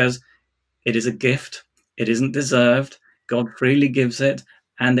universalism because it is a gift, it isn't deserved, God freely gives it,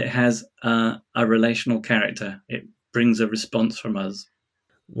 and it has a relational character. It brings a response from us.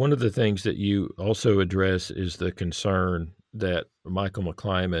 One of the things that you also address is the concern that Michael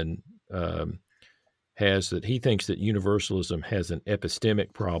McClymon has, that he thinks that universalism has an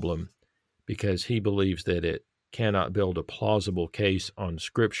epistemic problem because he believes that it cannot build a plausible case on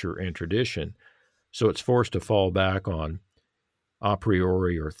scripture and tradition, so it's forced to fall back on a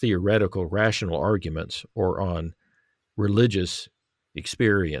priori or theoretical rational arguments or on religious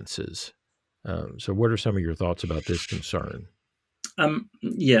experiences. So what are some of your thoughts about this concern?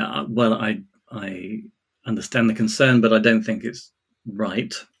 Yeah, well, I understand the concern, but I don't think it's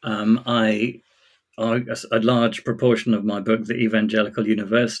right. A large proportion of my book, The Evangelical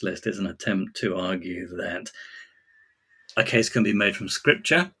Universalist, is an attempt to argue that a case can be made from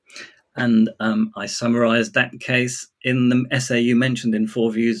Scripture, and I summarized that case in the essay you mentioned in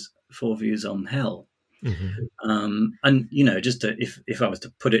Four Views on Hell. Mm-hmm. And just if I was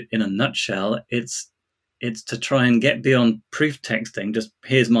to put it in a nutshell, it's it's to try and get beyond proof texting. Just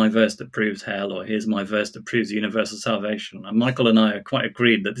here's my verse that proves hell, or here's my verse that proves universal salvation. And Michael and I are quite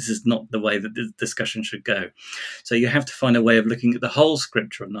agreed that this is not the way that the discussion should go. So you have to find a way of looking at the whole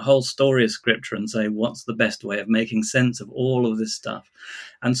scripture and the whole story of scripture and say, what's the best way of making sense of all of this stuff?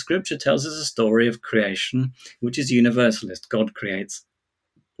 And scripture tells us a story of creation, which is universalist. God creates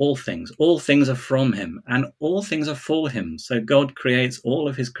all things. All things are from him, and all things are for him. So God creates all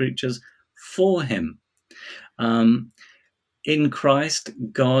of his creatures for him. In Christ,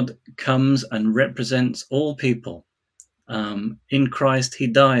 God comes and represents all people. In Christ, he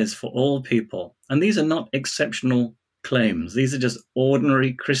dies for all people. And these are not exceptional claims. These are just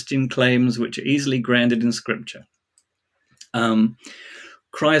ordinary Christian claims which are easily grounded in Scripture.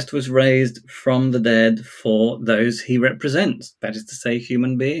 Christ was raised from the dead for those he represents, that is to say,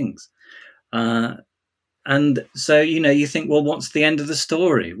 human beings. And so, you think, well, what's the end of the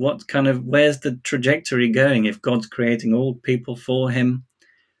story? Where's the trajectory going if God's creating all people for him?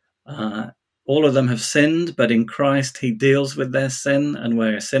 All of them have sinned, but in Christ he deals with their sin, and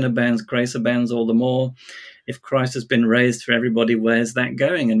where sin abounds, grace abounds all the more. If Christ has been raised for everybody, where's that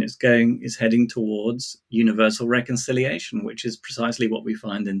going? And it's heading towards universal reconciliation, which is precisely what we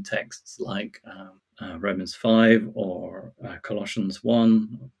find in texts like Romans 5 or Colossians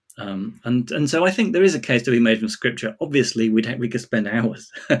 1. And so I think there is a case to be made from Scripture. Obviously, we could spend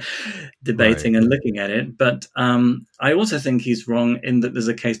hours debating and looking at it, but I also think he's wrong in that there's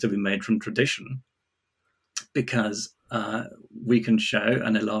a case to be made from tradition, because we can show,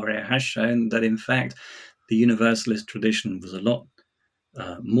 and Ilaria has shown, that in fact the Universalist tradition was a lot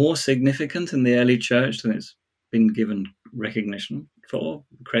more significant in the early church than it's been given recognition for,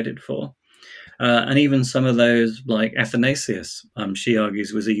 credit for. And even some of those, like Athanasius, she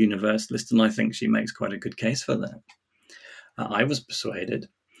argues was a universalist, and I think she makes quite a good case for that. I was persuaded.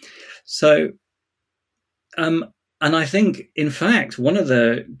 So, and I think, in fact, one of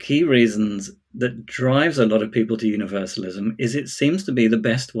the key reasons that drives a lot of people to universalism is it seems to be the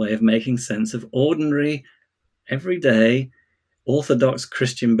best way of making sense of ordinary, everyday, orthodox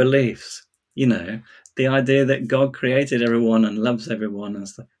Christian beliefs. The idea that God created everyone and loves everyone and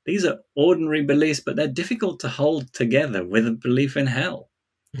stuff. These are ordinary beliefs, but they're difficult to hold together with a belief in hell.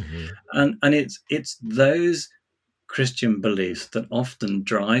 Mm-hmm. And it's those Christian beliefs that often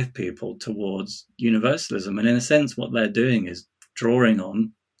drive people towards universalism. And in a sense, what they're doing is drawing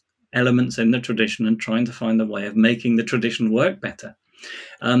on elements in the tradition and trying to find a way of making the tradition work better.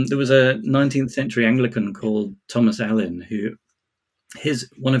 There was a 19th century Anglican called Thomas Allen who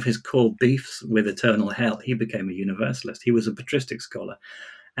one of his core beefs with eternal hell, he became a universalist. He was a patristic scholar,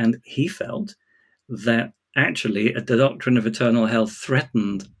 and he felt that actually the doctrine of eternal hell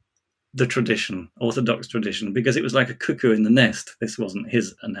threatened the tradition, Orthodox tradition, because it was like a cuckoo in the nest. This wasn't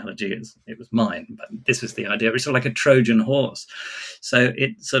his analogy, it was mine, but this was the idea. It was sort of like a Trojan horse. So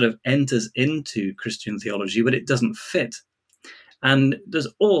it sort of enters into Christian theology, but it doesn't fit. And there's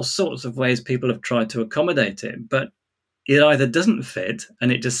all sorts of ways people have tried to accommodate it, but it either doesn't fit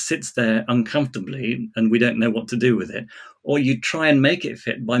and it just sits there uncomfortably and we don't know what to do with it, or you try and make it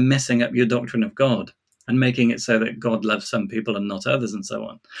fit by messing up your doctrine of God and making it so that God loves some people and not others and so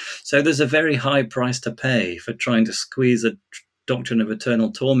on. So there's a very high price to pay for trying to squeeze a doctrine of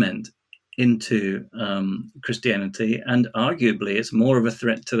eternal torment into Christianity, and arguably it's more of a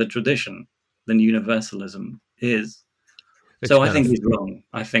threat to the tradition than universalism is. So I think he's wrong.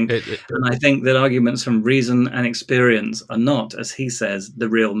 I think that arguments from reason and experience are not, as he says, the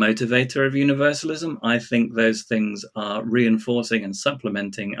real motivator of universalism. I think those things are reinforcing and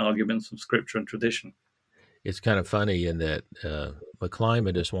supplementing arguments from Scripture and tradition. It's kind of funny in that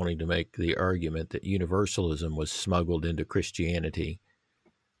McClymont is wanting to make the argument that universalism was smuggled into Christianity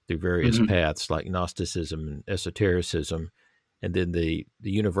through various paths like Gnosticism and esotericism. And then the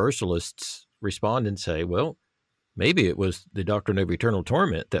universalists respond and say, well, maybe it was the doctrine of eternal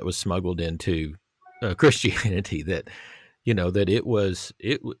torment that was smuggled into Christianity, that it was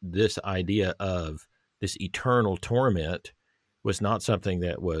this idea of this eternal torment was not something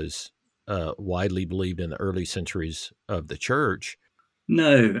that was widely believed in the early centuries of the church.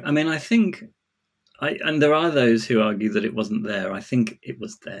 No, I mean, I think, and there are those who argue that it wasn't there. I think it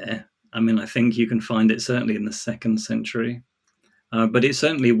was there. I mean, I think you can find it certainly in the 2nd century, but it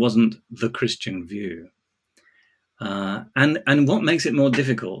certainly wasn't the Christian view. And what makes it more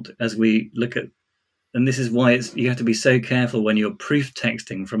difficult as we look at, and this is why you have to be so careful when you're proof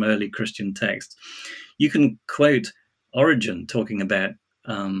texting from early Christian texts. You can quote Origen talking about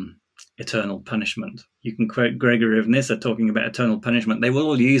eternal punishment. You can quote Gregory of Nyssa talking about eternal punishment. They will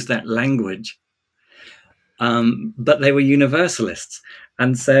all use that language, but they were universalists.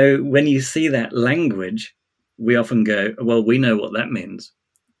 And so when you see that language, we often go, well, we know what that means.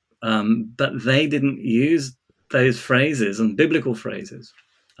 But they didn't use those phrases and biblical phrases,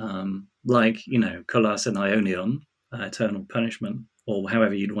 like, kolas and ionion, eternal punishment, or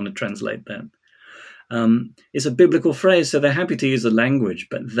however you'd want to translate that. It's a biblical phrase, so they're happy to use the language,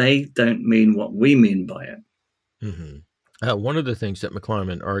 but they don't mean what we mean by it. Mm-hmm. One of the things that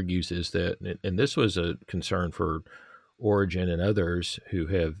McClymon argues is that, and this was a concern for Origen and others who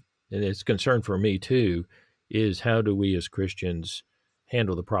have, and it's a concern for me too, is how do we as Christians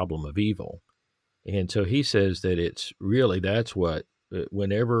handle the problem of evil? And so he says that it's really, that's what,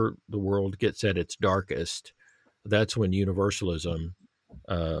 whenever the world gets at its darkest, that's when universalism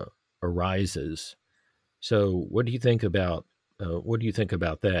arises. So what do you think about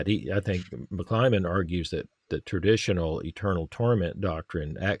that? I think McClymon argues that the traditional eternal torment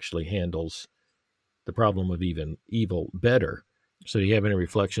doctrine actually handles the problem of even evil better. So do you have any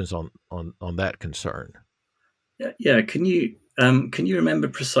reflections on that concern? Yeah. Can you remember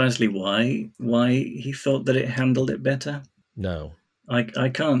precisely why he thought that it handled it better? No. I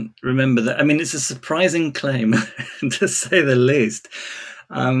can't remember that. I mean, it's a surprising claim, to say the least.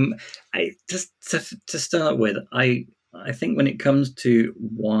 Just to start with, I think when it comes to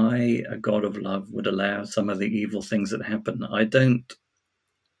why a God of love would allow some of the evil things that happen, I don't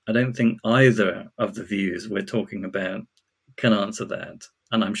think either of the views we're talking about can answer that,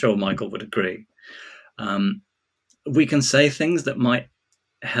 and I'm sure Michael would agree. We can say things that might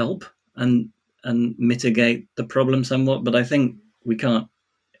help and mitigate the problem somewhat, but I think we can't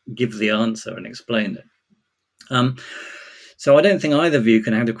give the answer and explain it. So I don't think either view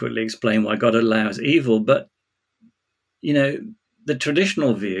can adequately explain why God allows evil, but, the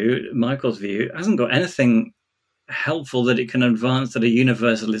traditional view, Michael's view, hasn't got anything helpful that it can advance that a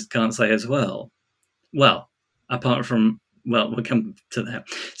universalist can't say as well. Well, apart from, we'll come to that.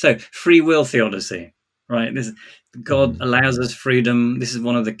 So free will theodicy, right? God allows us freedom. This is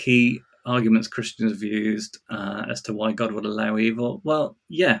one of the key arguments Christians have used as to why God would allow evil. Well,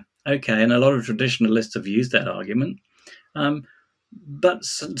 yeah, okay, and a lot of traditionalists have used that argument. But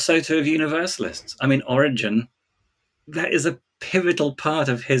so too have universalists. I mean, Origen, that is a pivotal part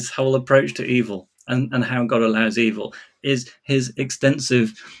of his whole approach to evil and how God allows evil, is his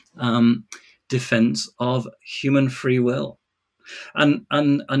extensive defense of human free will. And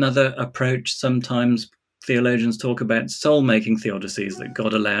another approach, sometimes theologians talk about soul-making theodicies, that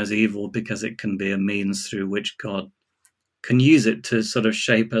God allows evil because it can be a means through which God can use it to sort of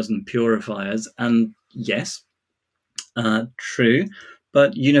shape us and purify us. And yes, true,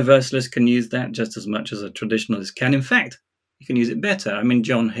 but universalists can use that just as much as a traditionalist can. In fact, you can use it better. I mean,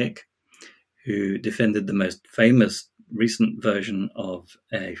 John Hick, who defended the most famous recent version of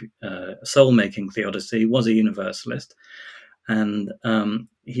a soul-making theodicy, was a universalist. And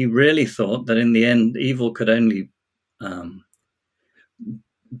he really thought that in the end, evil could only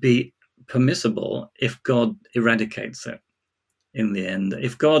be permissible if God eradicates it. In the end,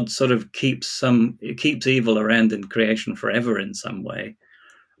 if God sort of keeps evil around in creation forever in some way,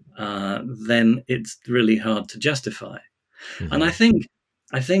 then it's really hard to justify. Mm-hmm. And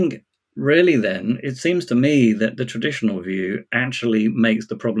I think really then it seems to me that the traditional view actually makes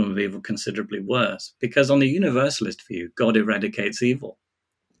the problem of evil considerably worse, because on the universalist view, God eradicates evil,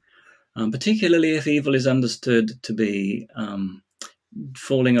 particularly if evil is understood to be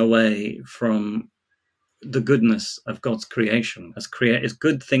falling away from the goodness of God's creation. As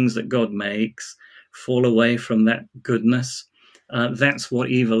good things that God makes fall away from that goodness, that's what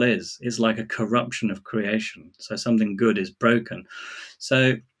evil is. It's like a corruption of creation. So something good is broken.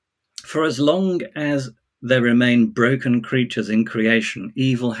 So for as long as there remain broken creatures in creation,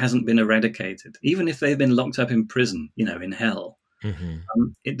 evil hasn't been eradicated. Even if they've been locked up in prison, in hell,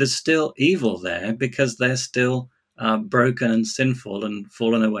 there's still evil there because they're still broken and sinful and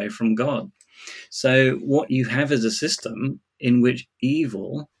fallen away from God. So what you have is a system in which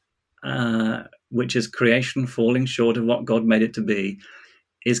evil, which is creation falling short of what God made it to be,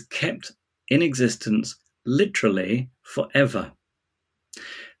 is kept in existence literally forever.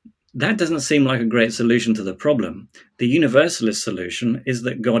 That doesn't seem like a great solution to the problem. The universalist solution is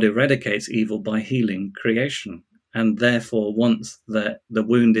that God eradicates evil by healing creation. And therefore, once the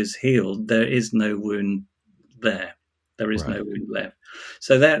wound is healed, there is no wound there. There is no wound left.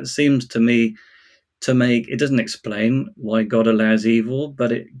 So that seems to me it doesn't explain why God allows evil,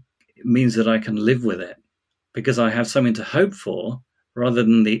 but it means that I can live with it because I have something to hope for rather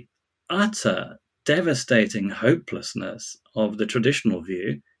than the utter devastating hopelessness of the traditional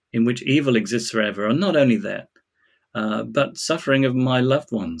view, in which evil exists forever, and not only that, but suffering of my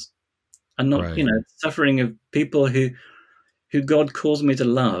loved ones, and not suffering of people who who God calls me to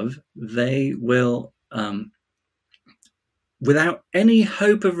love, they will, without any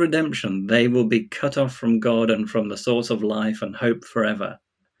hope of redemption, they will be cut off from God and from the source of life and hope forever.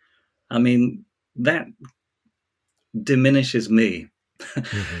 I mean, that diminishes me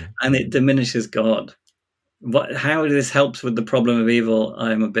and it diminishes God. How this helps with the problem of evil,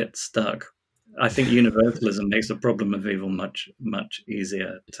 I'm a bit stuck. I think universalism makes the problem of evil much, much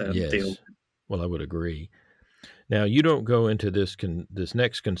easier to deal with. Well, I would agree. Now, you don't go into this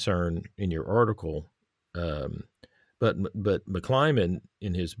next concern in your article, but McClymonds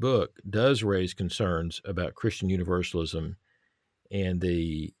in his book does raise concerns about Christian universalism and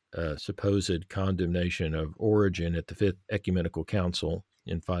the supposed condemnation of Origen at the Fifth Ecumenical Council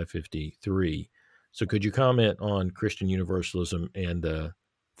in 553. So could you comment on Christian universalism and the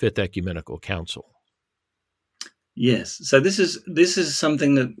Fifth Ecumenical Council? Yes. So this is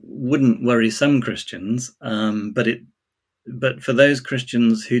something that wouldn't worry some Christians, but for those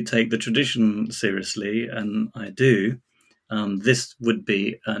Christians who take the tradition seriously, and I do, this would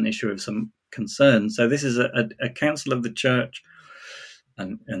be an issue of some concern. So this is a council of the church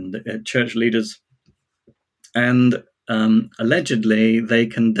and church leaders, and allegedly they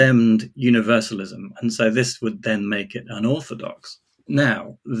condemned universalism, and so this would then make it unorthodox.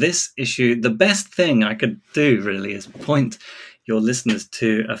 Now, this issue, the best thing I could do really is point your listeners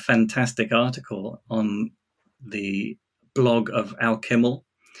to a fantastic article on the blog of Al Kimmel,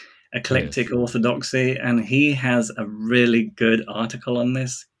 Eclectic Orthodoxy, and he has a really good article on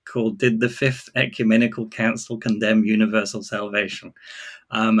this called "Did the Fifth Ecumenical Council Condemn Universal Salvation?"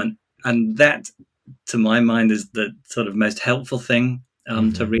 And that, to my mind, is the sort of most helpful thing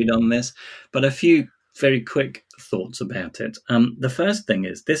to read on this. But a few very quick thoughts about it. The first thing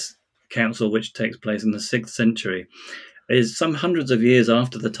is this council, which takes place in the 6th century, is some hundreds of years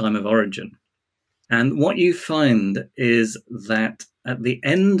after the time of Origen. And what you find is that at the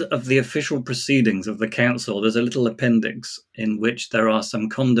end of the official proceedings of the council, there's a little appendix in which there are some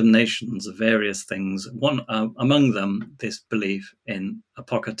condemnations of various things. One among them, this belief in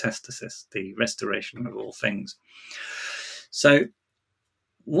apokatastasis, the restoration of all things. So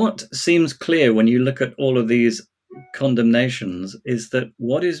what seems clear when you look at all of these condemnations is that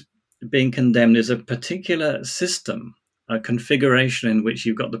what is being condemned is a particular system, a configuration in which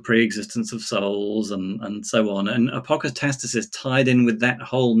you've got the pre-existence of souls and so on. And apokatastasis tied in with that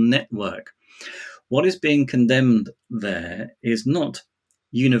whole network. What is being condemned there is not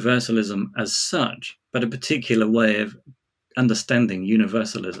universalism as such, but a particular way of understanding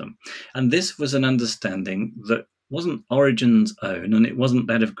universalism. And this was an understanding that wasn't Origen's own, and it wasn't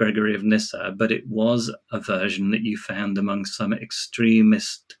that of Gregory of Nyssa, but it was a version that you found among some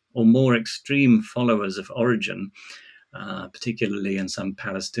extremist or more extreme followers of Origen, particularly in some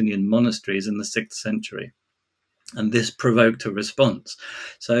Palestinian monasteries in the 6th century. And this provoked a response.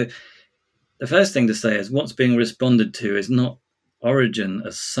 So the first thing to say is what's being responded to is not Origen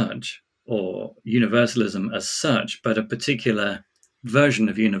as such or universalism as such, but a particular version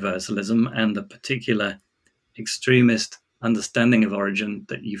of universalism and a particular extremist understanding of Origen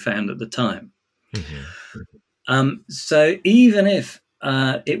that you found at the time. So even if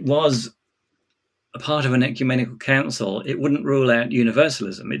it was a part of an ecumenical council, it wouldn't rule out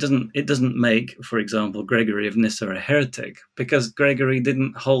universalism. It doesn't make, for example, Gregory of Nyssa a heretic, because Gregory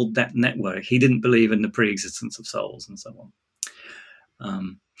didn't hold that network. He didn't believe in the pre-existence of souls and so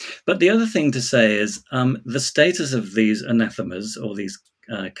on. But the other thing to say is the status of these anathemas or these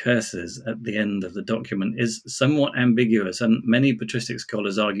curses at the end of the document is somewhat ambiguous, and many patristic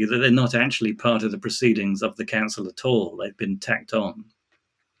scholars argue that they're not actually part of the proceedings of the council at all. They've been tacked on.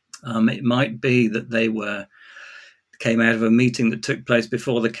 It might be that they came out of a meeting that took place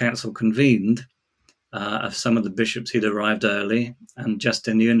before the council convened, of some of the bishops who'd arrived early, and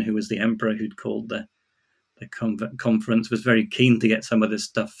Justinian, who was the emperor who'd called the conference, was very keen to get some of this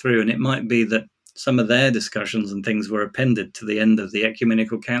stuff through, and it might be that some of their discussions and things were appended to the end of the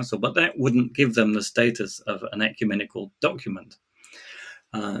ecumenical council, but that wouldn't give them the status of an ecumenical document.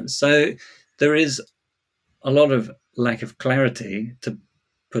 So there is a lot of lack of clarity, to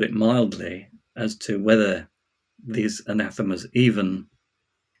put it mildly, as to whether these anathemas even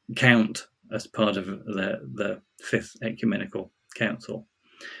count as part of the Fifth Ecumenical Council.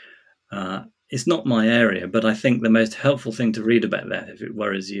 It's not my area, but I think the most helpful thing to read about that, if it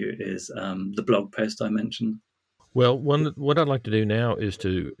worries you, is the blog post I mentioned. Well, what I'd like to do now is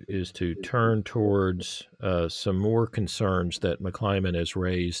to turn towards some more concerns that McClymonds has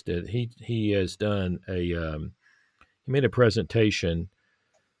raised. He has done he made a presentation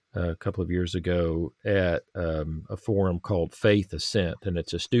a couple of years ago at a forum called Faith Ascent, and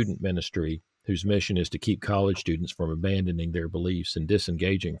it's a student ministry whose mission is to keep college students from abandoning their beliefs and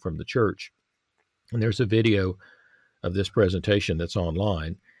disengaging from the church. And there's a video of this presentation that's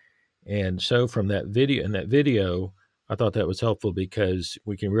online. And so from that video, I thought that was helpful because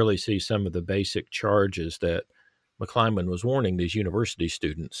we can really see some of the basic charges that McClimon was warning these university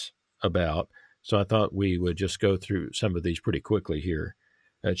students about. So I thought we would just go through some of these pretty quickly here.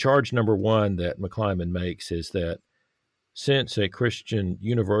 Charge number one that McClimon makes is that since a Christian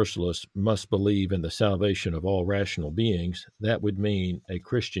universalist must believe in the salvation of all rational beings, that would mean a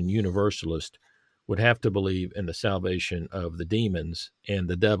Christian universalist would have to believe in the salvation of the demons and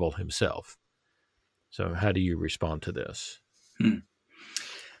the devil himself. So how do you respond to this?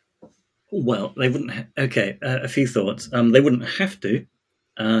 Well, they wouldn't. A few thoughts. They wouldn't have to.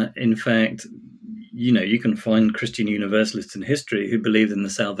 In fact, you can find Christian universalists in history who believed in the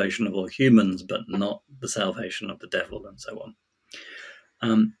salvation of all humans, but not the salvation of the devil, and so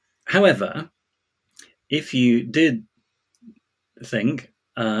on. However, if you did think,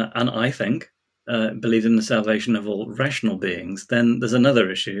 and I think, believe in the salvation of all rational beings, then there's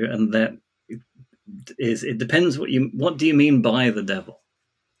another issue, and that is it depends what do you mean by the devil.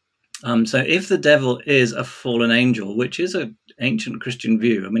 So if the devil is a fallen angel, which is an ancient Christian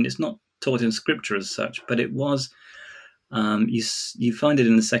view, I mean, it's not taught in Scripture as such, but it was, you find it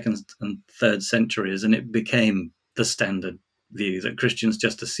in the 2nd and 3rd centuries, and it became the standard view that Christians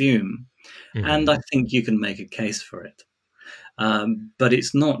just assume. Mm-hmm. And I think you can make a case for it. But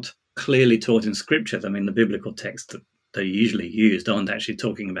it's not clearly taught in Scripture. I mean, the biblical texts that they usually used aren't actually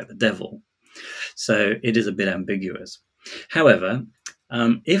talking about the devil. So it is a bit ambiguous. However,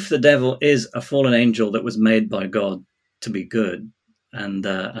 if the devil is a fallen angel that was made by God to be good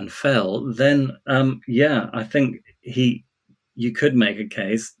and fell, then I think you could make a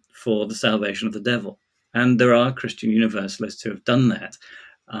case for the salvation of the devil, and there are Christian universalists who have done that.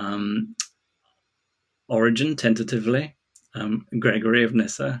 Origen tentatively, Gregory of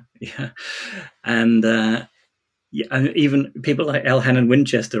Nyssa, and even people like Elhanan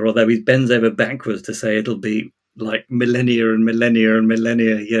Winchester, although he bends over backwards to say it'll be like millennia and millennia and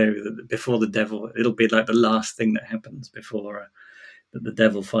millennia, before the devil, it'll be like the last thing that happens before that the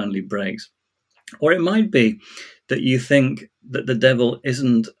devil finally breaks. Or it might be that you think that the devil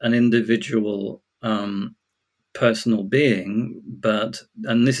isn't an individual personal being, but,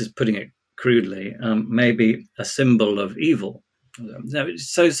 and this is putting it crudely, maybe a symbol of evil.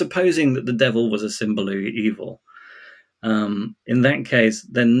 So supposing that the devil was a symbol of evil, in that case,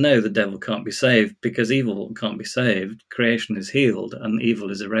 then no, the devil can't be saved, because evil can't be saved. Creation is healed and evil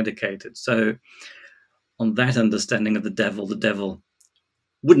is eradicated. So on that understanding of the devil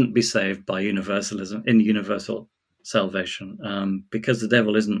wouldn't be saved by universalism, in universal salvation, because the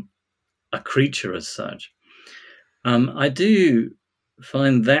devil isn't a creature as such. I do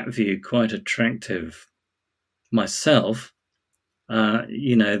find that view quite attractive myself, that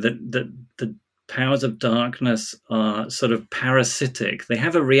the powers of darkness are sort of parasitic. They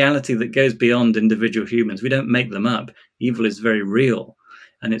have a reality that goes beyond individual humans. We don't make them up. Evil is very real,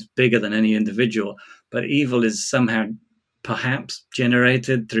 and it's bigger than any individual. But evil is somehow perhaps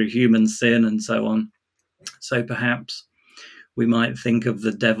generated through human sin and so on. So perhaps we might think of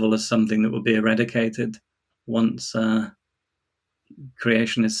the devil as something that will be eradicated once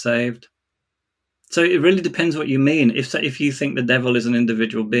creation is saved. So it really depends what you mean. If you think the devil is an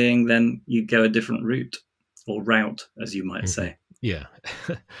individual being, then you go a different route, as you might say. Yeah.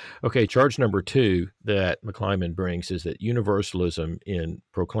 Okay, charge number two that McClimon brings is that universalism, in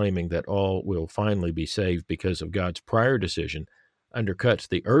proclaiming that all will finally be saved because of God's prior decision, undercuts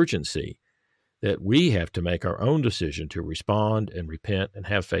the urgency that we have to make our own decision to respond and repent and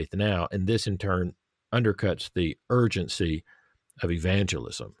have faith now. And this, in turn, undercuts the urgency of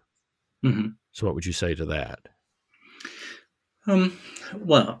evangelism. Mm-hmm. So what would you say to that?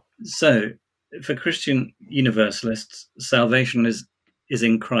 So for Christian universalists, salvation is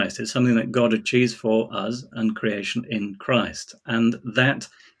in Christ. It's something that God achieves for us and creation in Christ. And that,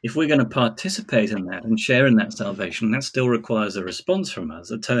 if we're going to participate in that and share in that salvation, that still requires a response from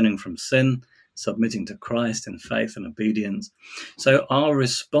us, a turning from sin, submitting to Christ in faith and obedience. So our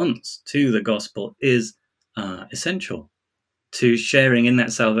response to the gospel is essential to sharing in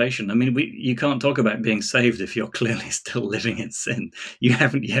that salvation. I mean, you can't talk about being saved if you're clearly still living in sin. You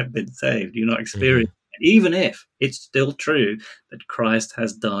haven't yet been saved. You're not experiencing it. Even if it's still true that Christ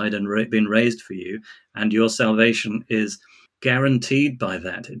has died and been raised for you, and your salvation is guaranteed by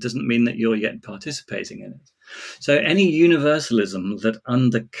that, it doesn't mean that you're yet participating in it. So any universalism that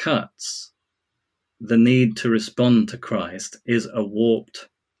undercuts the need to respond to Christ is a warped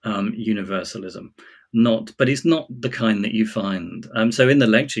universalism. not, but it's not the kind that you find. So in the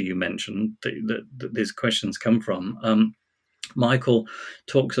lecture you mentioned that these questions come from, Michael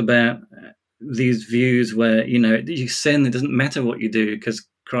talks about these views where, you sin, it doesn't matter what you do because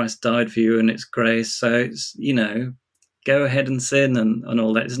Christ died for you and it's grace. So it's, go ahead and sin and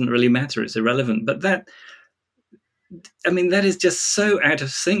all that. It doesn't really matter. It's irrelevant. But that is just so out of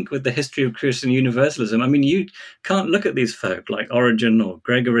sync with the history of Christian universalism. You can't look at these folk like Origen or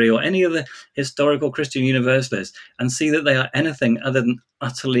Gregory or any of the historical Christian universalists and see that they are anything other than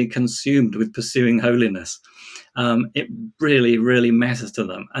utterly consumed with pursuing holiness. It really, really matters to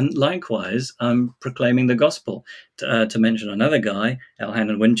them. And likewise, proclaiming the gospel. To mention another guy,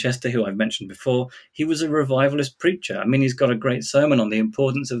 Elhanan Winchester, who I've mentioned before, he was a revivalist preacher. He's got a great sermon on the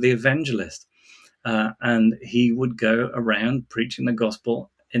importance of the evangelist. And he would go around preaching the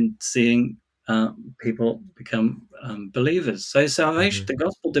gospel and seeing people become believers. So salvation, the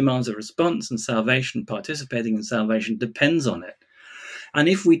gospel demands a response, and salvation, participating in salvation, depends on it. And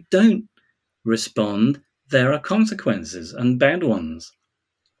if we don't respond, there are consequences, and bad ones.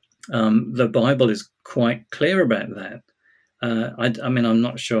 The Bible is quite clear about that. I'm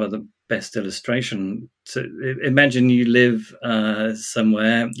not sure the best illustration. So imagine you live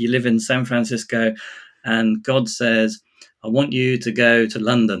somewhere, you live in San Francisco, and God says, I want you to go to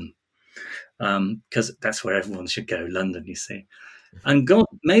London, because that's where everyone should go, London, you see. And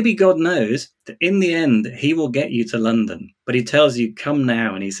maybe God knows that in the end, he will get you to London, but he tells you, come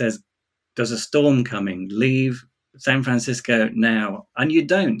now, and he says, there's a storm coming, leave San Francisco now, and you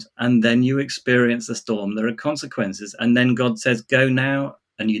don't, and then you experience the storm. There are consequences, and then God says go now,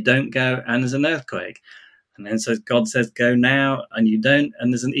 and you don't go, and there's an earthquake, and then God says go now, and you don't,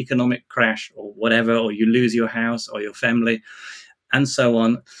 and there's an economic crash or whatever, or you lose your house or your family, and so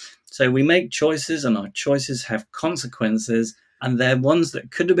on. So we make choices, and our choices have consequences, and they're ones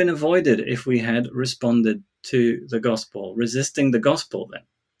that could have been avoided if we had responded to the gospel. Resisting the gospel then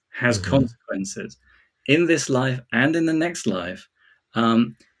has consequences in this life and in the next life.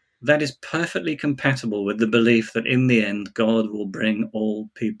 That is perfectly compatible with the belief that in the end, God will bring all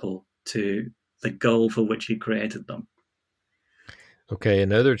people to the goal for which he created them. Okay,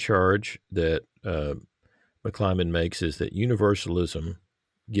 another charge that McClymonds makes is that universalism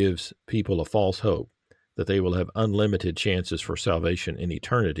gives people a false hope that they will have unlimited chances for salvation in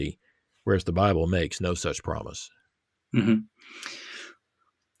eternity, whereas the Bible makes no such promise. Mm-hmm.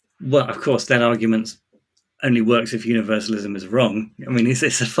 Well, of course, that argument only works if universalism is wrong.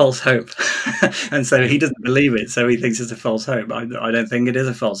 It's a false hope. And so he doesn't believe it, so he thinks it's a false hope. I don't think it is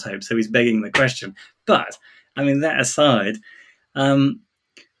a false hope, so he's begging the question. But, that aside,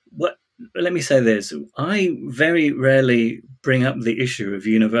 let me say this. I very rarely bring up the issue of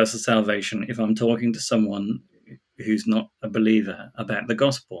universal salvation if I'm talking to someone who's not a believer about the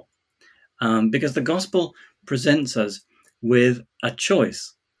gospel. Because the gospel presents us with a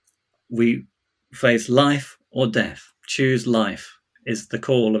choice. We face life or death. Choose life is the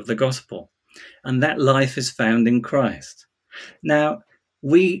call of the gospel. And that life is found in Christ. Now,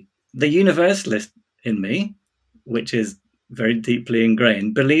 the universalist in me, which is very deeply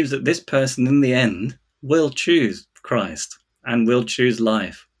ingrained, believes that this person in the end will choose Christ and will choose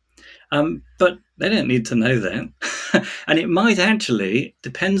life. But they don't need to know that. And it might actually,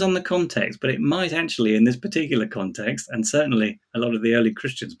 depends on the context, but it might actually, in this particular context, and certainly a lot of the early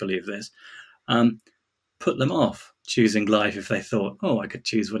Christians believe this, put them off choosing life if they thought, I could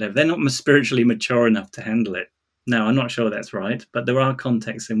choose whatever. They're not spiritually mature enough to handle it. Now, I'm not sure that's right, but there are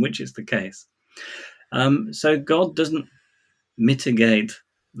contexts in which it's the case. So God doesn't mitigate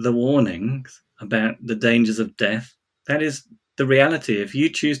the warnings about the dangers of death. That is the reality. If you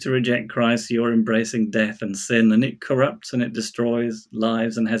choose to reject Christ, you're embracing death and sin, and it corrupts and it destroys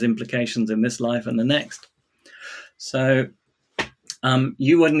lives and has implications in this life and the next. So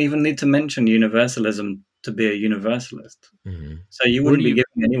you wouldn't even need to mention universalism to be a universalist. Mm-hmm. So you wouldn't be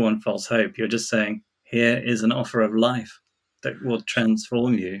giving anyone false hope. You're just saying, here is an offer of life that will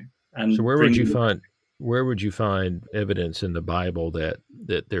transform you. And so where would you find evidence in the Bible that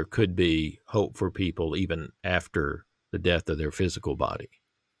there could be hope for people even after the death of their physical body?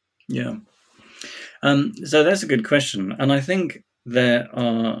 Yeah. So that's a good question. And I think there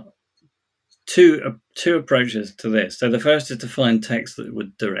are two approaches to this. So the first is to find texts that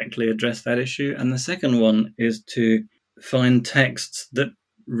would directly address that issue. And the second one is to find texts that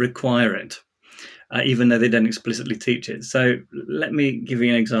require it, even though they don't explicitly teach it. So let me give you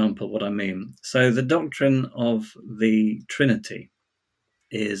an example of what I mean. So the doctrine of the Trinity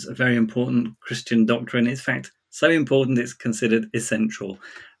is a very important Christian doctrine. In fact, so important it's considered essential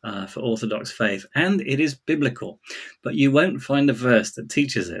for Orthodox faith, and it is biblical. But you won't find a verse that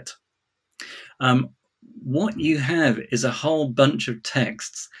teaches it. what you have is a whole bunch of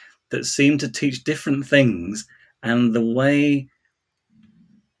texts that seem to teach different things, and the way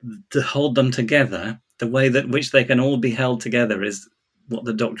to hold them together, the way that which they can all be held together, is what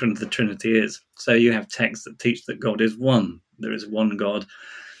the doctrine of the Trinity is. So you have texts that teach that God is one. There is one God,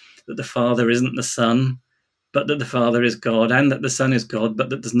 that the Father isn't the Son, but that the Father is God, and that the Son is God, but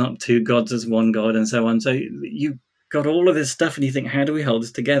that there's not two gods as one God, and so on. So you've got all of this stuff, and you think, how do we hold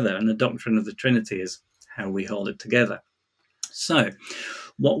this together? And the doctrine of the Trinity is how we hold it together. So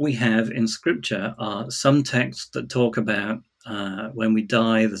what we have in Scripture are some texts that talk about when we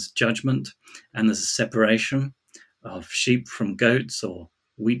die, there's judgment, and there's a separation of sheep from goats, or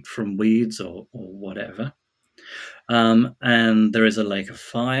wheat from weeds, or whatever. And there is a lake of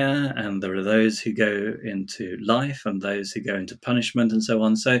fire, and there are those who go into life and those who go into punishment, and so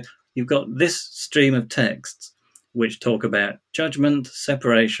on. So you've got this stream of texts which talk about judgment,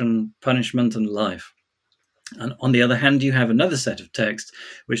 separation, punishment, and life. And on the other hand, you have another set of texts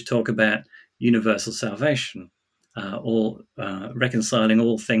which talk about universal salvation, or reconciling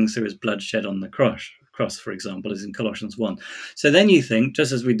all things through his blood shed on the cross, for example, is in Colossians 1. So then you think,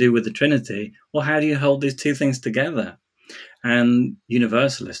 just as we do with the Trinity, well, how do you hold these two things together? And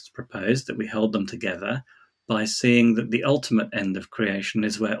Universalists propose that we hold them together by seeing that the ultimate end of creation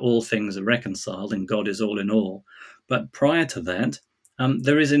is where all things are reconciled and God is all in all. But prior to that,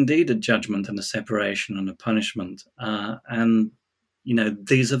 there is indeed a judgment and a separation and a punishment. And, you know,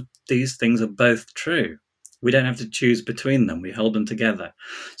 these things are both true. We don't have to choose between them. We hold them together.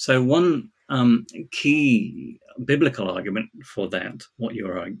 So one key biblical argument for that, what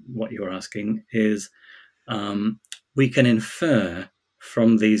you're asking, is we can infer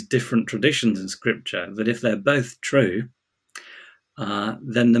from these different traditions in Scripture that if they're both true,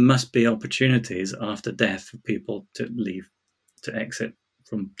 then there must be opportunities after death for people to exit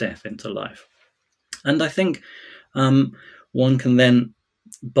from death into life. And I think one can then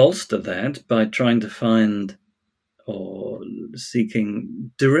bolster that by trying to find or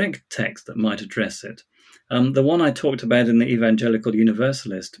seeking direct text that might address it. The one I talked about in the Evangelical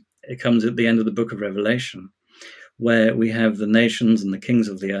Universalist, it comes at the end of the book of Revelation, where we have the nations and the kings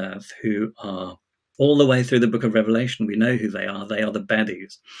of the earth who are all the way through the book of Revelation. We know who they are. They are the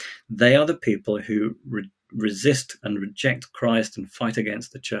baddies. They are the people who resist and reject Christ and fight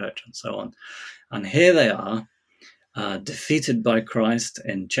against the church and so on. And here they are, defeated by Christ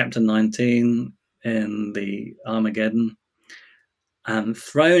in chapter 19 in the Armageddon, and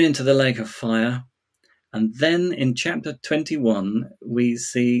thrown into the lake of fire. And then in chapter 21, we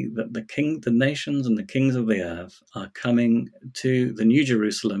see that the nations and the kings of the earth are coming to the New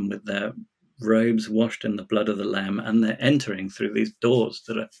Jerusalem with their robes washed in the blood of the Lamb, and they're entering through these doors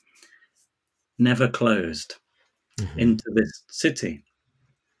that are never closed into this city,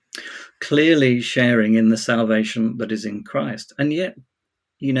 clearly sharing in the salvation that is in Christ. And yet,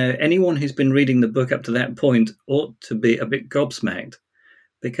 you know, anyone who's been reading the book up to that point ought to be a bit gobsmacked,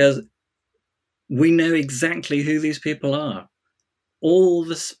 because we know exactly who these people are. All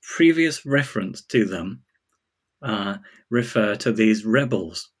the previous reference to them refer to these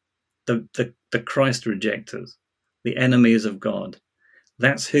rebels, the Christ rejectors, the enemies of God.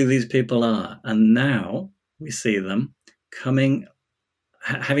 That's who these people are. And now we see them coming,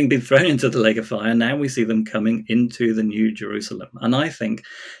 having been thrown into the lake of fire, now we see them coming into the New Jerusalem. And I think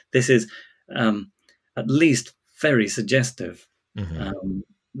this is at least very suggestive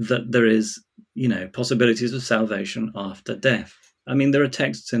that there is, you know, possibilities of salvation after death. I mean, there are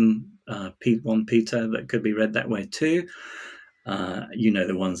texts in 1 Peter that could be read that way too. You know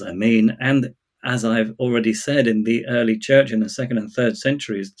the ones I mean. And as I've already said, in the early church in the 2nd and 3rd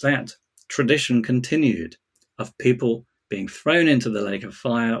centuries, that tradition continued of people being thrown into the lake of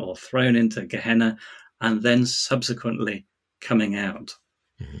fire or thrown into Gehenna and then subsequently coming out.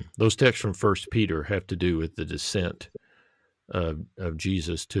 Those texts from 1 Peter have to do with the descent of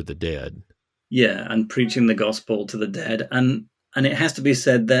Jesus to the dead. Yeah, and preaching the gospel to the dead. And it has to be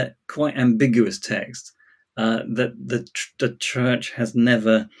said that quite ambiguous texts, that the church has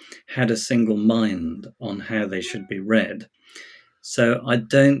never had a single mind on how they should be read. So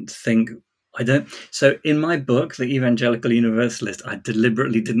so in my book, The Evangelical Universalist, I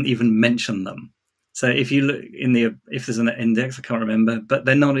deliberately didn't even mention them. So if you look if there's an index, I can't remember, but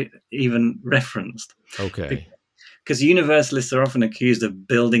they're not even referenced. Okay. Because universalists are often accused of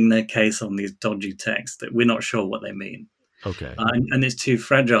building their case on these dodgy texts that we're not sure what they mean. Okay. And it's too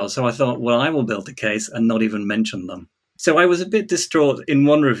fragile. So I thought, well, I will build a case and not even mention them. So I was a bit distraught in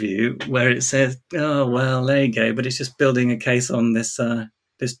one review where it says, oh, well, there you go, but it's just building a case on this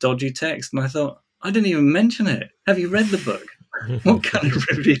dodgy text. And I thought, I didn't even mention it. Have you read the book? What kind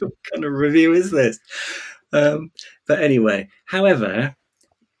of review is this? But anyway, however,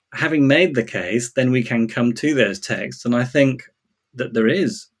 having made the case, then we can come to those texts. And I think that there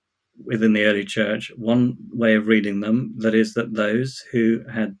is, within the early church, one way of reading them, that is that those who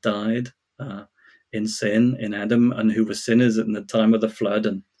had died in sin, in Adam, and who were sinners in the time of the flood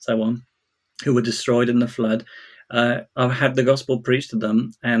and so on, who were destroyed in the flood, have had the gospel preached to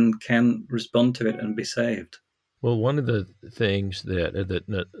them and can respond to it and be saved. Well, one of the things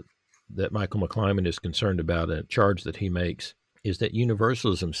that Michael McClymonds is concerned about, a charge that he makes, is that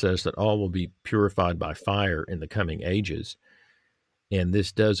universalism says that all will be purified by fire in the coming ages, and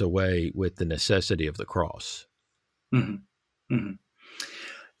this does away with the necessity of the cross. Mm-hmm. Mm-hmm.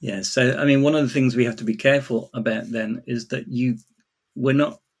 Yeah, so I mean, one of the things we have to be careful about then is that we're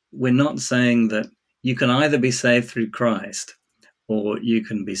not saying that you can either be saved through Christ or you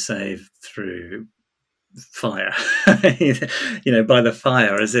can be saved through fire, by the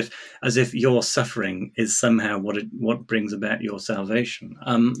fire, as if your suffering is somehow what brings about your salvation.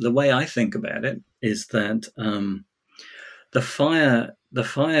 The way I think about it is that the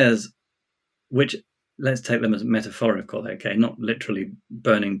fires, which, let's take them as metaphorical, okay, not literally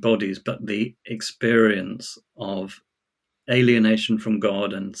burning bodies, but the experience of alienation from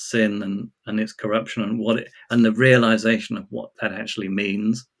God and sin and its corruption and the realization of what that actually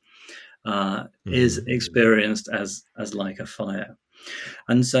means is experienced as like a fire.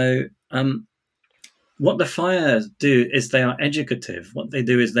 And so what the fires do is they are educative. What they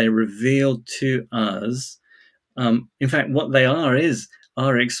do is they reveal to us, in fact, what they are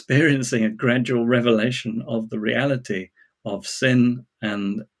experiencing a gradual revelation of the reality of sin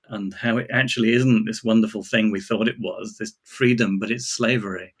and how it actually isn't this wonderful thing we thought it was, this freedom, but it's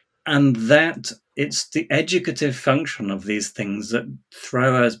slavery. And that it's the educative function of these things that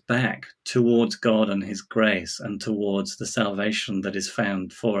throw us back towards God and his grace and towards the salvation that is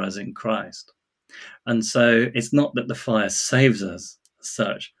found for us in Christ. And so it's not that the fire saves us as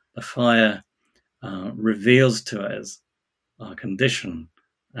such. The fire reveals to us our condition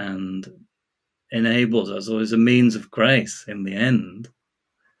and enables us, or is a means of grace in the end,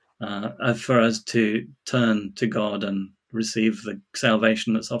 for us to turn to God and receive the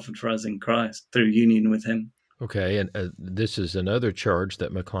salvation that's offered for us in Christ through union with him. Okay, and this is another charge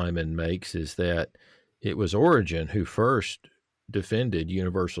that McClymonds makes, is that it was Origen who first defended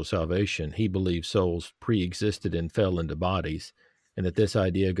universal salvation. He believed souls pre-existed and fell into bodies, and that this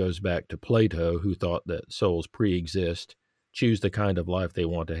idea goes back to Plato, who thought that souls pre-exist, choose the kind of life they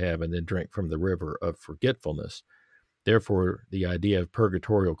want to have, and then drink from the river of forgetfulness. Therefore, the idea of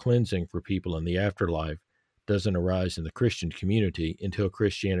purgatorial cleansing for people in the afterlife doesn't arise in the Christian community until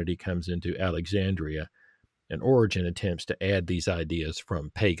Christianity comes into Alexandria, and Origen attempts to add these ideas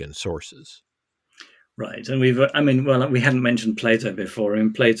from pagan sources. Right, and we hadn't mentioned Plato before,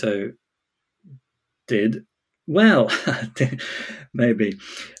 and Plato did well, maybe.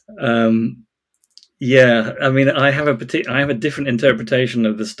 Yeah, I mean, I have a different interpretation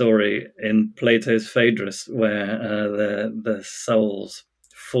of the story in Plato's Phaedrus, where the souls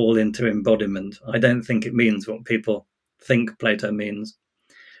fall into embodiment. I don't think it means what people think Plato means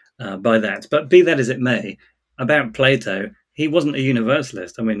by that. But be that as it may, about Plato, he wasn't a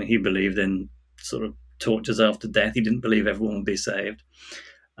universalist. I mean, he believed in sort of tortures after death. He didn't believe everyone would be saved.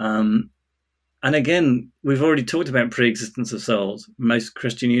 And again, we've already talked about pre-existence of souls. Most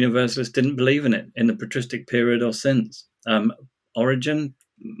Christian universalists didn't believe in it in the patristic period or since. Origen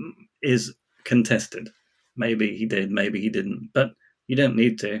is contested. Maybe he did, maybe he didn't. But you don't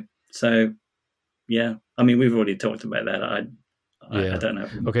need to. So, yeah. I mean, we've already talked about that. I don't know.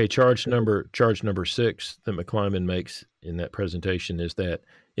 Okay, charge number 6 that McClymonds makes in that presentation is that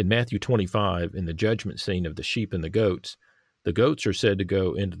in Matthew 25, in the judgment scene of the sheep and the goats are said to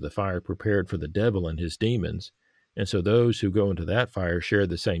go into the fire prepared for the devil and his demons. And so those who go into that fire share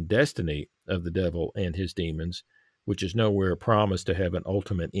the same destiny of the devil and his demons, which is nowhere promised to have an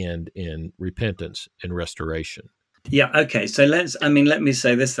ultimate end in repentance and restoration. Yeah, okay. So let me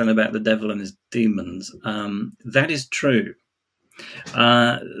say this then about the devil and his demons. That is true.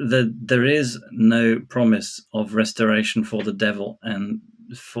 There is no promise of restoration for the devil and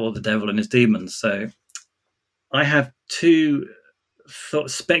his demons. So I have two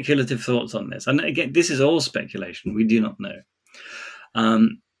speculative thoughts on this. And again, this is all speculation. We do not know.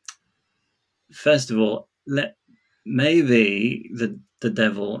 First of all, maybe the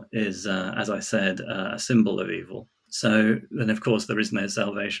devil is, as I said, a symbol of evil. So then, of course, there is no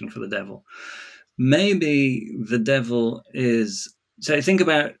salvation for the devil. Maybe the devil is... So think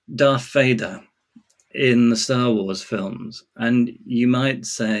about Darth Vader in the Star Wars films, and you might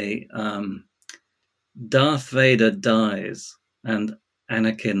say... Darth Vader dies and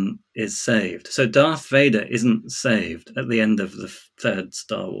Anakin is saved. So Darth Vader isn't saved at the end of the third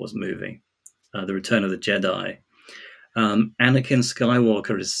Star Wars movie, The Return of the Jedi. Anakin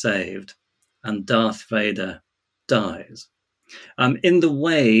Skywalker is saved, and Darth Vader dies. In the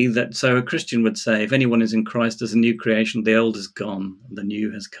way that, so a Christian would say, if anyone is in Christ as a new creation, the old is gone, and the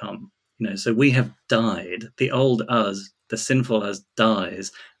new has come. So we have died. The old us, the sinful us,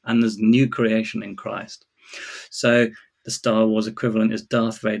 dies, and there's new creation in Christ. So the Star Wars equivalent is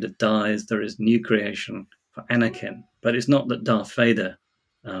Darth Vader dies. There is new creation for Anakin, but it's not that Darth Vader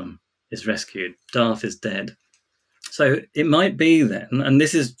is rescued. Darth is dead. So it might be then, and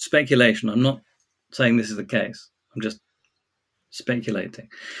this is speculation. I'm not saying this is the case. I'm just speculating.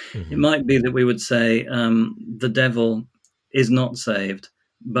 Mm-hmm. It might be that we would say the devil is not saved,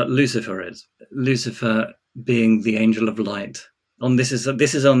 but Lucifer is. Lucifer being the angel of light. This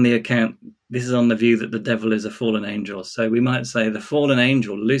is on the account. This is on the view that the devil is a fallen angel. So we might say the fallen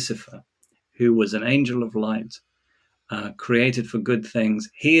angel Lucifer, who was an angel of light, created for good things,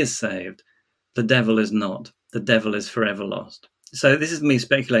 he is saved. The devil is not. The devil is forever lost. So this is me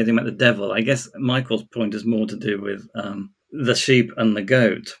speculating about the devil. I guess Michael's point is more to do with the sheep and the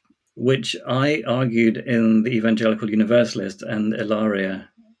goat, which I argued in the Evangelical Universalist, and Ilaria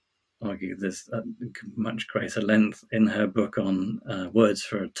argued this at much greater length in her book on Words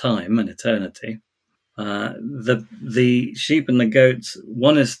for Time and Eternity. The sheep and the goats,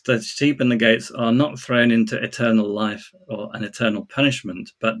 one is the sheep and the goats are not thrown into eternal life or an eternal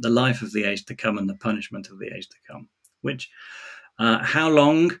punishment, but the life of the age to come and the punishment of the age to come, which how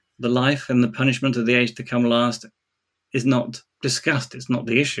long the life and the punishment of the age to come last is not discussed. It's not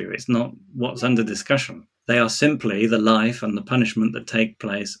the issue. It's not what's under discussion. They are simply the life and the punishment that take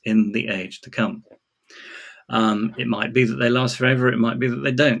place in the age to come. It might be that they last forever. It might be that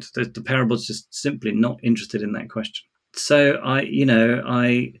they don't. The parable's just simply not interested in that question. So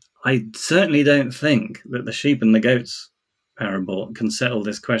I certainly don't think that the sheep and the goats parable can settle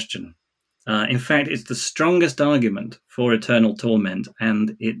this question. In fact, it's the strongest argument for eternal torment,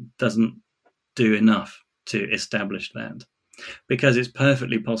 and it doesn't do enough to establish that, because it's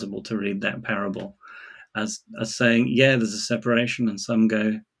perfectly possible to read that parable as saying, yeah, there's a separation, and some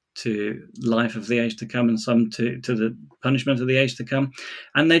go to life of the age to come and some to the punishment of the age to come,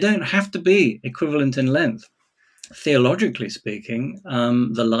 and they don't have to be equivalent in length. Theologically speaking,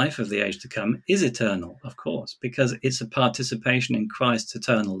 the life of the age to come is eternal, of course, because it's a participation in Christ's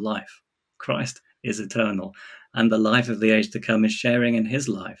eternal life. Christ is eternal, and the life of the age to come is sharing in his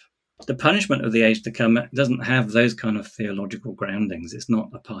life. The punishment of the age to come doesn't have those kind of theological groundings. It's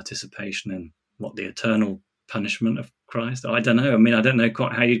not a participation in what the eternal punishment of Christ. I don't know. I mean, I don't know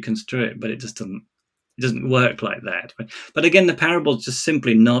quite how you'd construe it, but it just doesn't work like that. But again, the parable's just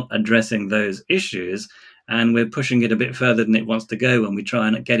simply not addressing those issues, and we're pushing it a bit further than it wants to go when we try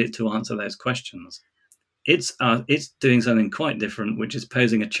and get it to answer those questions. It's doing something quite different, which is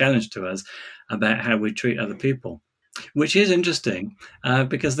posing a challenge to us about how we treat other people, which is interesting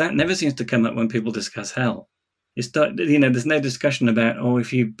because that never seems to come up when people discuss hell. There's no discussion about,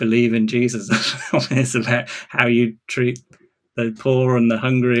 if you believe in Jesus, it's about how you treat the poor and the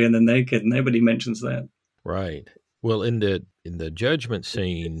hungry and the naked. Nobody mentions that. Right. Well, in the judgment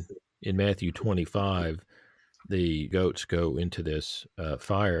scene in Matthew 25, the goats go into this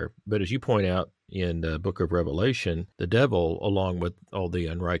fire. But as you point out in the book of Revelation, the devil, along with all the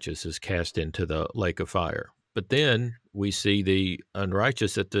unrighteous, is cast into the lake of fire. But then we see the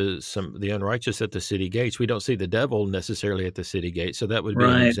unrighteous at the city gates. We don't see the devil necessarily at the city gates. So that would be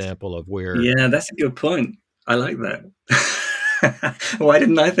an example of where. Yeah, that's a good point. I like that. Why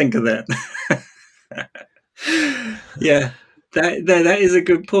didn't I think of that? Yeah, that is a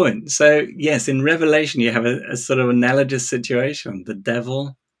good point. So yes, in Revelation, you have a sort of analogous situation. The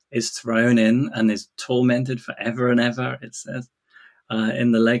devil is thrown in and is tormented forever and ever, it says,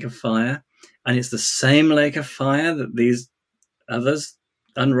 in the lake of fire. And it's the same lake of fire that these others,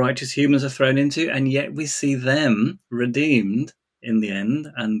 unrighteous humans, are thrown into, and yet we see them redeemed in the end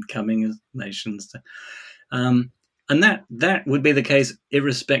and coming as nations. And that would be the case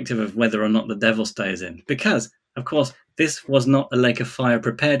irrespective of whether or not the devil stays in, because, of course, this was not a lake of fire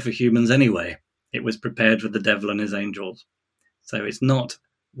prepared for humans anyway. It was prepared for the devil and his angels. So it's not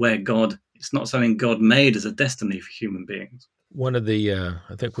something God made as a destiny for human beings. One of the,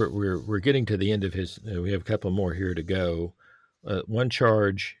 I think we're getting to the end of his. We have a couple more here to go. One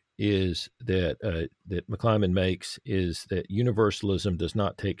charge is that McClymonds makes is that universalism does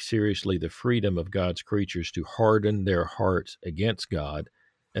not take seriously the freedom of God's creatures to harden their hearts against God,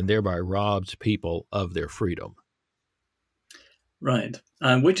 and thereby robs people of their freedom. Right,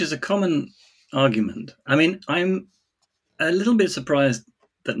 which is a common argument. I mean, I'm a little bit surprised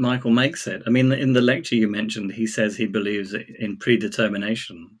that Michael makes it. I mean, in the lecture you mentioned, he says he believes in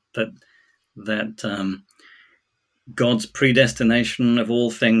predetermination, that God's predestination of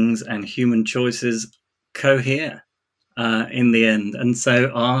all things and human choices cohere in the end. And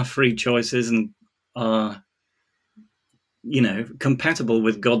so our free choices and are, compatible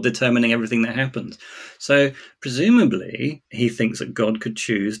with God determining everything that happens. So presumably he thinks that God could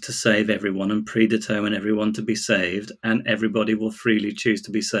choose to save everyone and predetermine everyone to be saved, and everybody will freely choose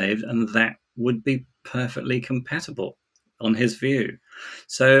to be saved, and that would be perfectly compatible on his view.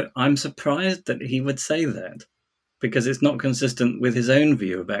 So I'm surprised that he would say that, because it's not consistent with his own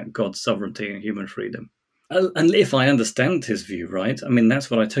view about God's sovereignty and human freedom. And if I understand his view right, I mean,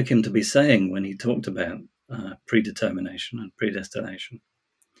 that's what I took him to be saying when he talked about predetermination and predestination.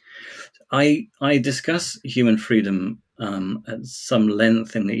 I discuss human freedom at some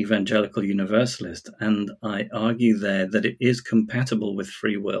length in the Evangelical Universalist, and I argue there that it is compatible with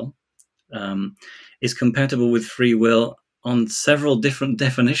free will. Is compatible with free will on several different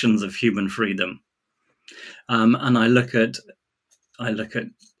definitions of human freedom. And I look at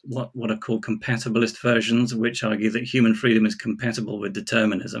what are called compatibilist versions, which argue that human freedom is compatible with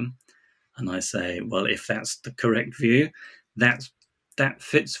determinism. And I say, well, if that's the correct view, that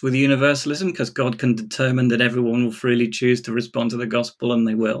fits with universalism, because God can determine that everyone will freely choose to respond to the gospel, and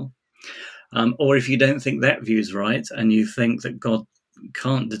they will. Or if you don't think that view is right, and you think that God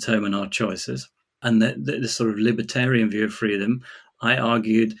can't determine our choices, and that the sort of libertarian view of freedom, I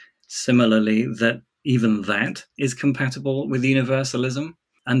argued similarly that even that is compatible with universalism.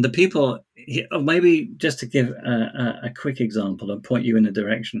 And the people, maybe just to give a quick example and point you in a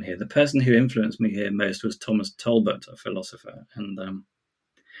direction here, the person who influenced me here most was Thomas Talbot, a philosopher. And,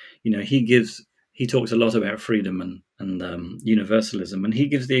 he talks a lot about freedom and universalism. And he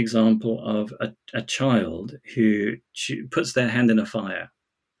gives the example of a child who puts their hand in a fire.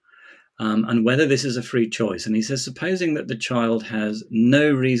 And whether this is a free choice. And he says, supposing that the child has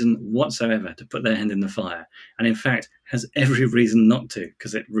no reason whatsoever to put their hand in the fire, and in fact has every reason not to,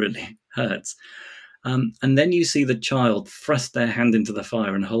 because it really hurts. And then you see the child thrust their hand into the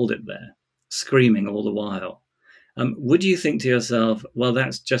fire and hold it there, screaming all the while. Would you think to yourself, well,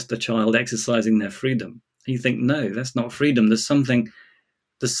 that's just the child exercising their freedom? And you think, no, that's not freedom.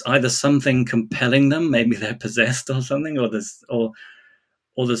 There's either something compelling them, maybe they're possessed or something, or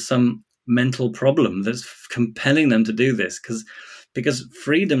there's some mental problem that's compelling them to do this, because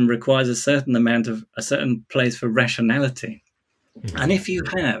freedom requires a certain place for rationality. Mm-hmm. And if you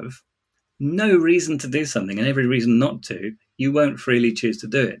have no reason to do something and every reason not to, you won't freely choose to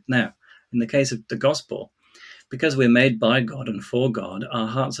do it. Now, in the case of the gospel, because we're made by God and for God, our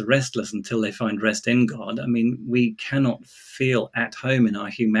hearts are restless until they find rest in God. I mean, we cannot feel at home in our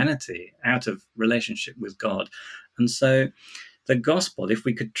humanity out of relationship with God. And so the gospel, if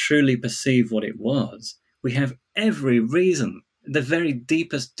we could truly perceive what it was, we have every reason, the very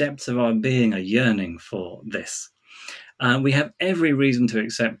deepest depths of our being are yearning for this. We have every reason to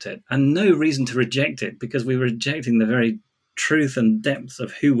accept it and no reason to reject it, because we're rejecting the very truth and depths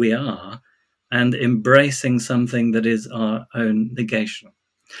of who we are and embracing something that is our own negation.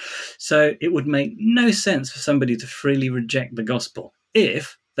 So it would make no sense for somebody to freely reject the gospel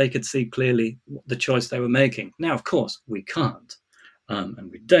if they could see clearly the choice they were making. Now, of course, we can't,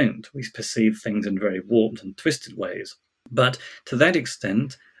 and we don't. We perceive things in very warped and twisted ways. But to that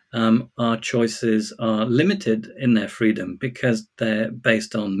extent, our choices are limited in their freedom because they're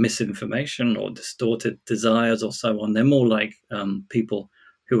based on misinformation or distorted desires or so on. They're more like people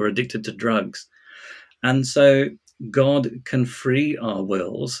who are addicted to drugs. And so God can free our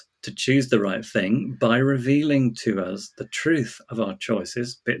wills to choose the right thing by revealing to us the truth of our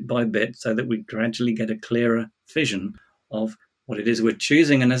choices bit by bit, so that we gradually get a clearer vision of what it is we're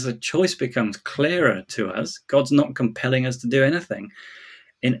choosing. And as the choice becomes clearer to us, God's not compelling us to do anything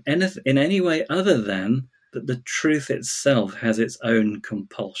in any way other than that the truth itself has its own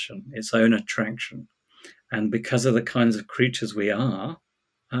compulsion, its own attraction. And because of the kinds of creatures we are,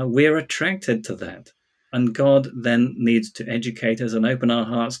 we're attracted to that. And God then needs to educate us and open our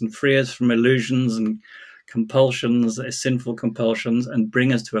hearts and free us from illusions and compulsions, sinful compulsions, and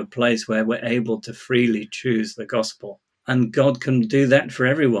bring us to a place where we're able to freely choose the gospel. And God can do that for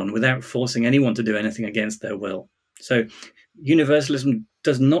everyone without forcing anyone to do anything against their will. So universalism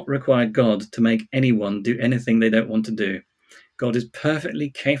does not require God to make anyone do anything they don't want to do. God is perfectly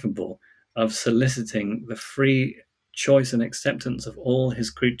capable of soliciting the free choice and acceptance of all his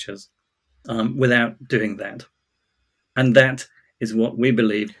creatures without doing that. And that is what we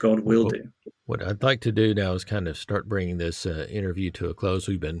believe God will do. What I'd like to do now is kind of start bringing this interview to a close.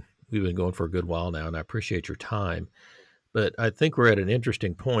 We've been going for a good while now, and I appreciate your time. But I think we're at an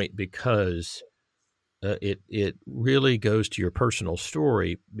interesting point because it really goes to your personal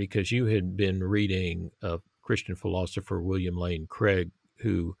story, because you had been reading a Christian philosopher, William Lane Craig,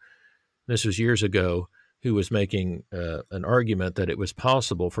 who, this was years ago, who was making an argument that it was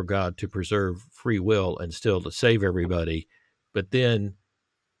possible for God to preserve free will and still to save everybody. But then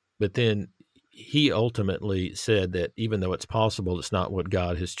he ultimately said that even though it's possible, it's not what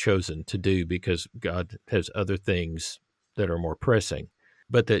God has chosen to do, because God has other things that are more pressing.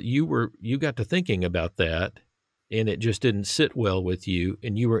 But that you got to thinking about that, and it just didn't sit well with you,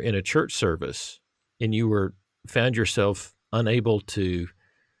 and you were in a church service, and you found yourself unable to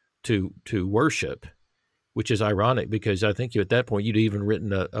worship, which is ironic, because I think you, at that point, you'd even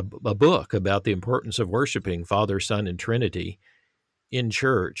written a book about the importance of worshiping Father, Son, and Trinity in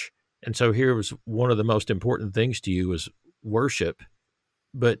church. And so here was one of the most important things to you was worship,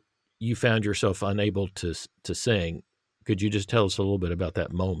 but you found yourself unable to sing. Could you just tell us a little bit about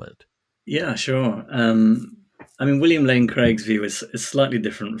that moment? Yeah, sure. I mean, William Lane Craig's view is slightly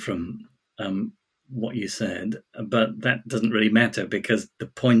different from what you said, but that doesn't really matter, because the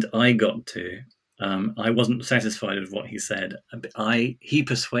point I got to, I wasn't satisfied with what he said. He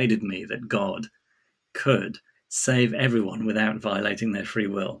persuaded me that God could save everyone without violating their free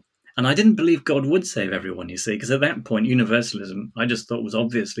will. And I didn't believe God would save everyone, you see, because at that point, universalism, I just thought, was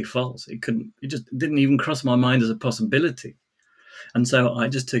obviously false. It just didn't even cross my mind as a possibility. And so I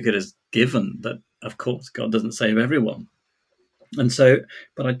just took it as given that, of course, God doesn't save everyone. And so,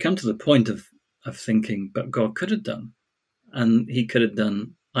 but I'd come to the point of thinking, but God could have done. And he could have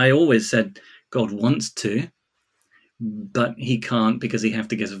done. I always said God wants to, but he can't, because he have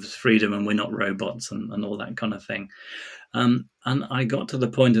to give us freedom, and we're not robots, and all that kind of thing. And I got to the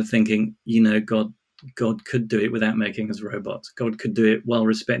point of thinking, God could do it without making us robots. God could do it while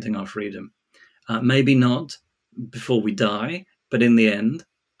respecting our freedom. Maybe not before we die, but in the end,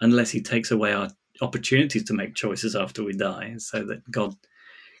 unless he takes away our opportunities to make choices after we die, so that God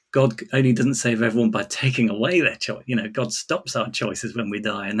only doesn't save everyone by taking away their choice. God stops our choices when we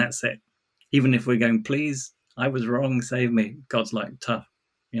die, and that's it. Even if we're going, please, I was wrong, save me. God's like, tough.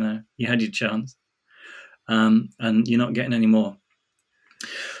 You had your chance, and you're not getting any more.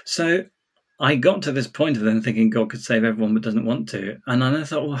 So I got to this point of then thinking God could save everyone but doesn't want to. And then I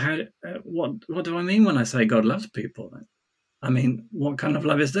thought, well, what do I mean when I say God loves people? I mean, what kind of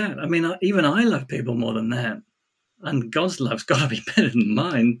love is that? I mean, even I love people more than that. And God's love's got to be better than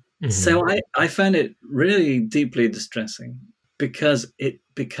mine. Mm-hmm. So I found it really deeply distressing, because it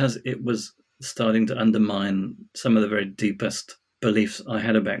was starting to undermine some of the very deepest beliefs I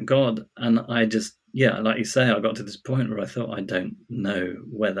had about God. And I just, like you say, I got to this point where I thought, I don't know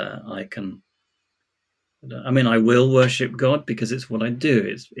whether I can. I mean, I will worship God because it's what I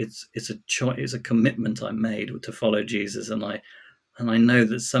do. It's a choice. It's a commitment I made to follow Jesus, and I know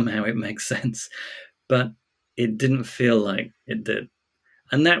that somehow it makes sense, but it didn't feel like it did.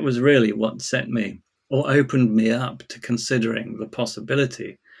 And that was really what set me, or opened me up to considering the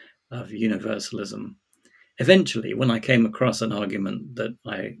possibility of universalism. Eventually, when I came across an argument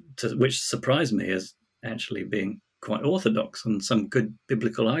which surprised me as actually being quite orthodox and some good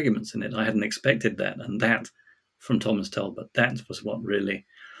biblical arguments in it, I hadn't expected that. And that, from Thomas Talbot, that was what really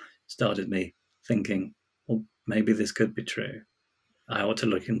started me thinking, well, maybe this could be true. I ought to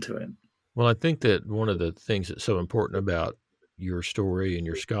look into it. Well, I think that one of the things that's so important about your story and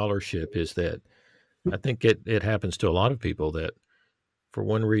your scholarship is that I think it happens to a lot of people that for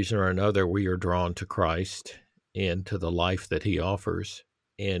one reason or another, we are drawn to Christ and to the life that he offers,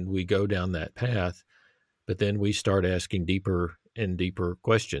 and we go down that path, but then we start asking deeper and deeper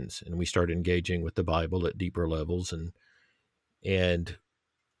questions, and we start engaging with the Bible at deeper levels. And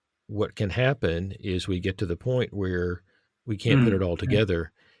what can happen is we get to the point where we can't put it all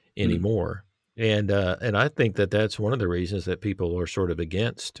together anymore. And I think that that's one of the reasons that people are sort of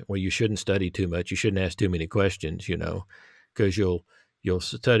against, well, you shouldn't study too much. You shouldn't ask too many questions, because you'll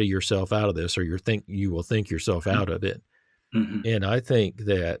study yourself out of this, or you will think yourself out of it. Mm-hmm. And I think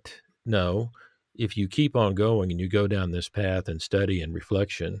that, no, if you keep on going and you go down this path and study and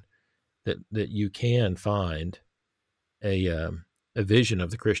reflection, that you can find a vision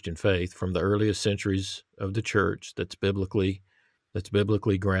of the Christian faith from the earliest centuries of the church that's biblically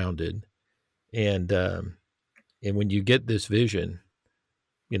grounded. And when you get this vision,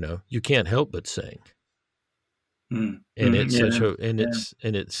 you can't help but sing. And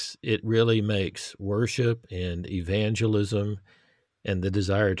it's it really makes worship and evangelism and the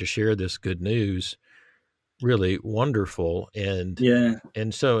desire to share this good news really wonderful. Yeah.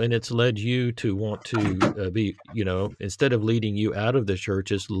 And it's led you to want to be, instead of leading you out of the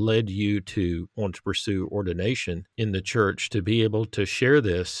church, it's led you to want to pursue ordination in the church, to be able to share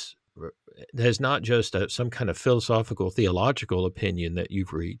this as not just some kind of philosophical, theological opinion that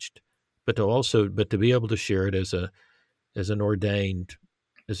you've reached, but to be able to share it as an ordained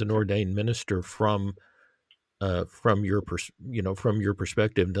minister from your from your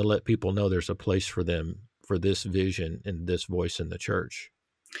perspective, to let people know there's a place for them, for this vision and this voice in the church.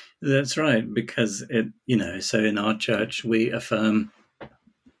 That's right, because so in our church we affirm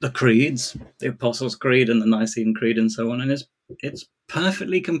the creeds, the Apostles' Creed and the Nicene Creed and so on, and it's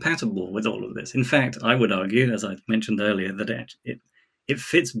perfectly compatible with all of this. In fact, I would argue, as I mentioned earlier, that it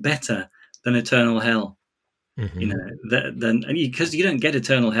fits better than eternal hell. Because you don't get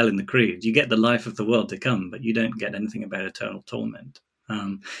eternal hell in the creed. You get the life of the world to come, but you don't get anything about eternal torment.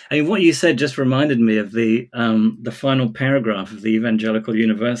 What you said just reminded me of the final paragraph of the Evangelical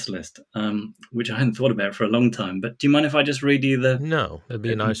Universalist, which I hadn't thought about for a long time. But do you mind if I just read you the? No, that'd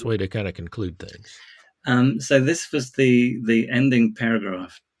be a nice way to kind of conclude things. So this was the ending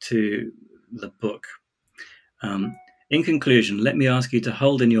paragraph to the book. In conclusion, let me ask you to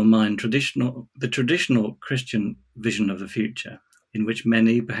hold in your mind the traditional Christian vision of the future, in which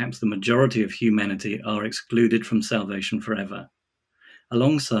many, perhaps the majority of humanity, are excluded from salvation forever.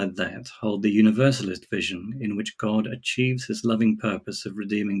 Alongside that, hold the universalist vision, in which God achieves his loving purpose of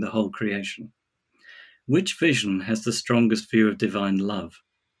redeeming the whole creation. Which vision has the strongest view of divine love?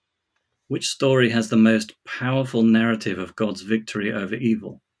 Which story has the most powerful narrative of God's victory over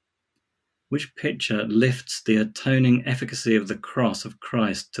evil? Which picture lifts the atoning efficacy of the cross of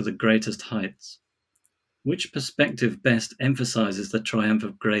Christ to the greatest heights? Which perspective best emphasizes the triumph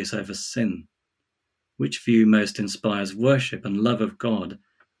of grace over sin? Which view most inspires worship and love of God,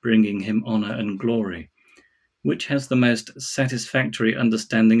 bringing him honor and glory? Which has the most satisfactory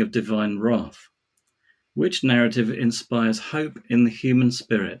understanding of divine wrath? Which narrative inspires hope in the human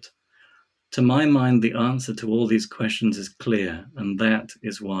spirit? To my mind, the answer to all these questions is clear, and that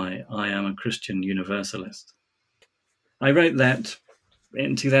is why I am a Christian Universalist. I wrote that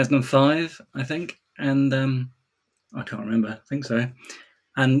in 2005, I think, and I can't remember. I think so.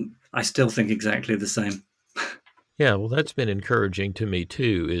 And I still think exactly the same. Yeah, well, that's been encouraging to me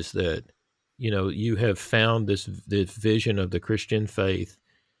too, is that, you have found this vision of the Christian faith,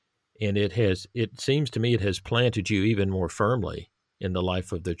 and it seems to me it has planted you even more firmly in the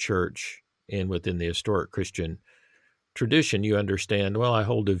life of the church and within the historic Christian tradition. You understand, well, I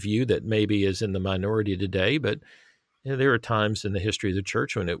hold a view that maybe is in the minority today, but there are times in the history of the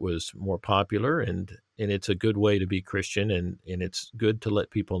church when it was more popular, and it's a good way to be Christian, and it's good to let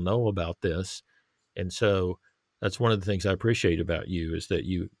people know about this. And so that's one of the things I appreciate about you, is that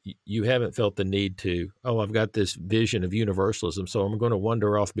you haven't felt the need to, I've got this vision of universalism, so I'm going to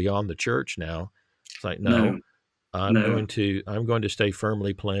wander off beyond the church now. It's like, no. I'm going to stay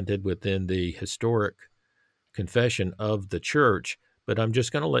firmly planted within the historic confession of the church, but I'm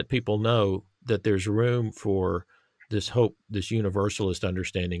just going to let people know that there's room for this hope, this universalist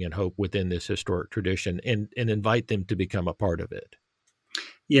understanding and hope within this historic tradition, and invite them to become a part of it.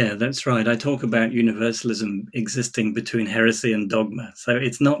 Yeah, that's right. I talk about universalism existing between heresy and dogma. So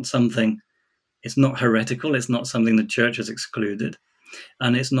it's not heretical. It's not something the church has excluded.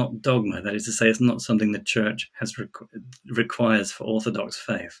 And it's not dogma. That is to say, it's not something the church has requires for Orthodox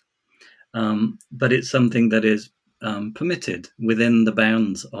faith. But it's something that is permitted within the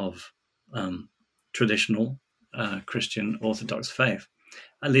bounds of traditional Christian Orthodox faith.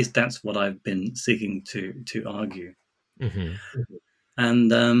 At least that's what I've been seeking to argue. Mm-hmm.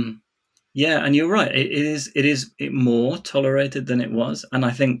 And and you're right. It is more tolerated than it was, and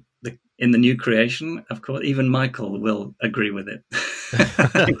I think in the new creation, of course, even Michael will agree with it.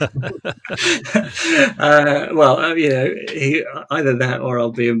 He, either that or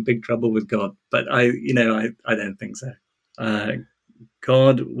I'll be in big trouble with God. But I don't think so.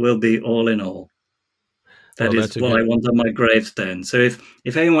 God will be all in all. That is what I want on my gravestone. So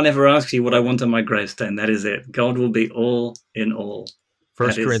if anyone ever asks you what I want on my gravestone, that is it. God will be all in all.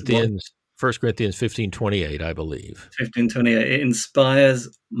 1 Corinthians 15:28, I believe. 15:28. It inspires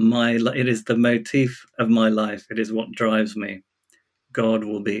it is the motif of my life. It is what drives me. God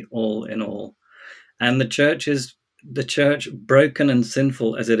will be all in all. And the church, broken and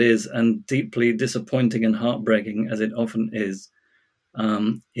sinful as it is, and deeply disappointing and heartbreaking as it often is,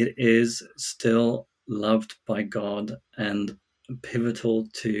 it is still loved by God and pivotal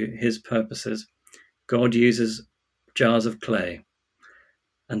to his purposes. God uses jars of clay,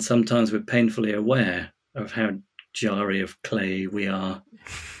 and sometimes we're painfully aware of how jarry of clay we are.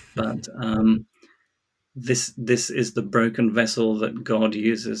 But this is the broken vessel that God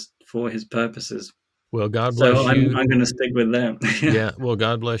uses for his purposes. Well, God bless So you. I'm going to stick with that. Yeah, well,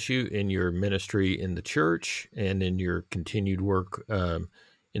 God bless you in your ministry in the church and in your continued work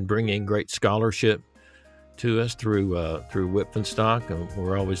in bringing great scholarship to us through Wipfenstock.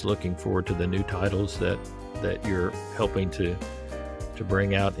 We're always looking forward to the new titles that you're helping to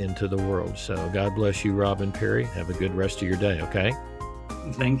bring out into the world. So God bless you, Robin Perry. Have a good rest of your day, okay?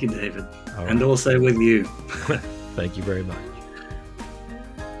 Thank you, David. All right. And also with you. Thank you very much.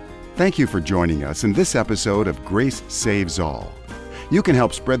 Thank you for joining us in this episode of Grace Saves All. You can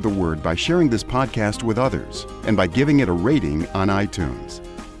help spread the word by sharing this podcast with others and by giving it a rating on iTunes.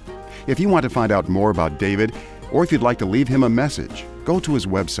 If you want to find out more about David, or if you'd like to leave him a message, go to his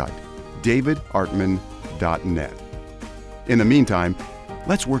website, davidartman.net. In the meantime,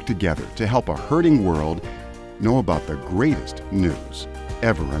 let's work together to help a hurting world know about the greatest news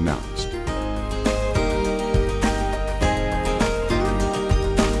ever announced.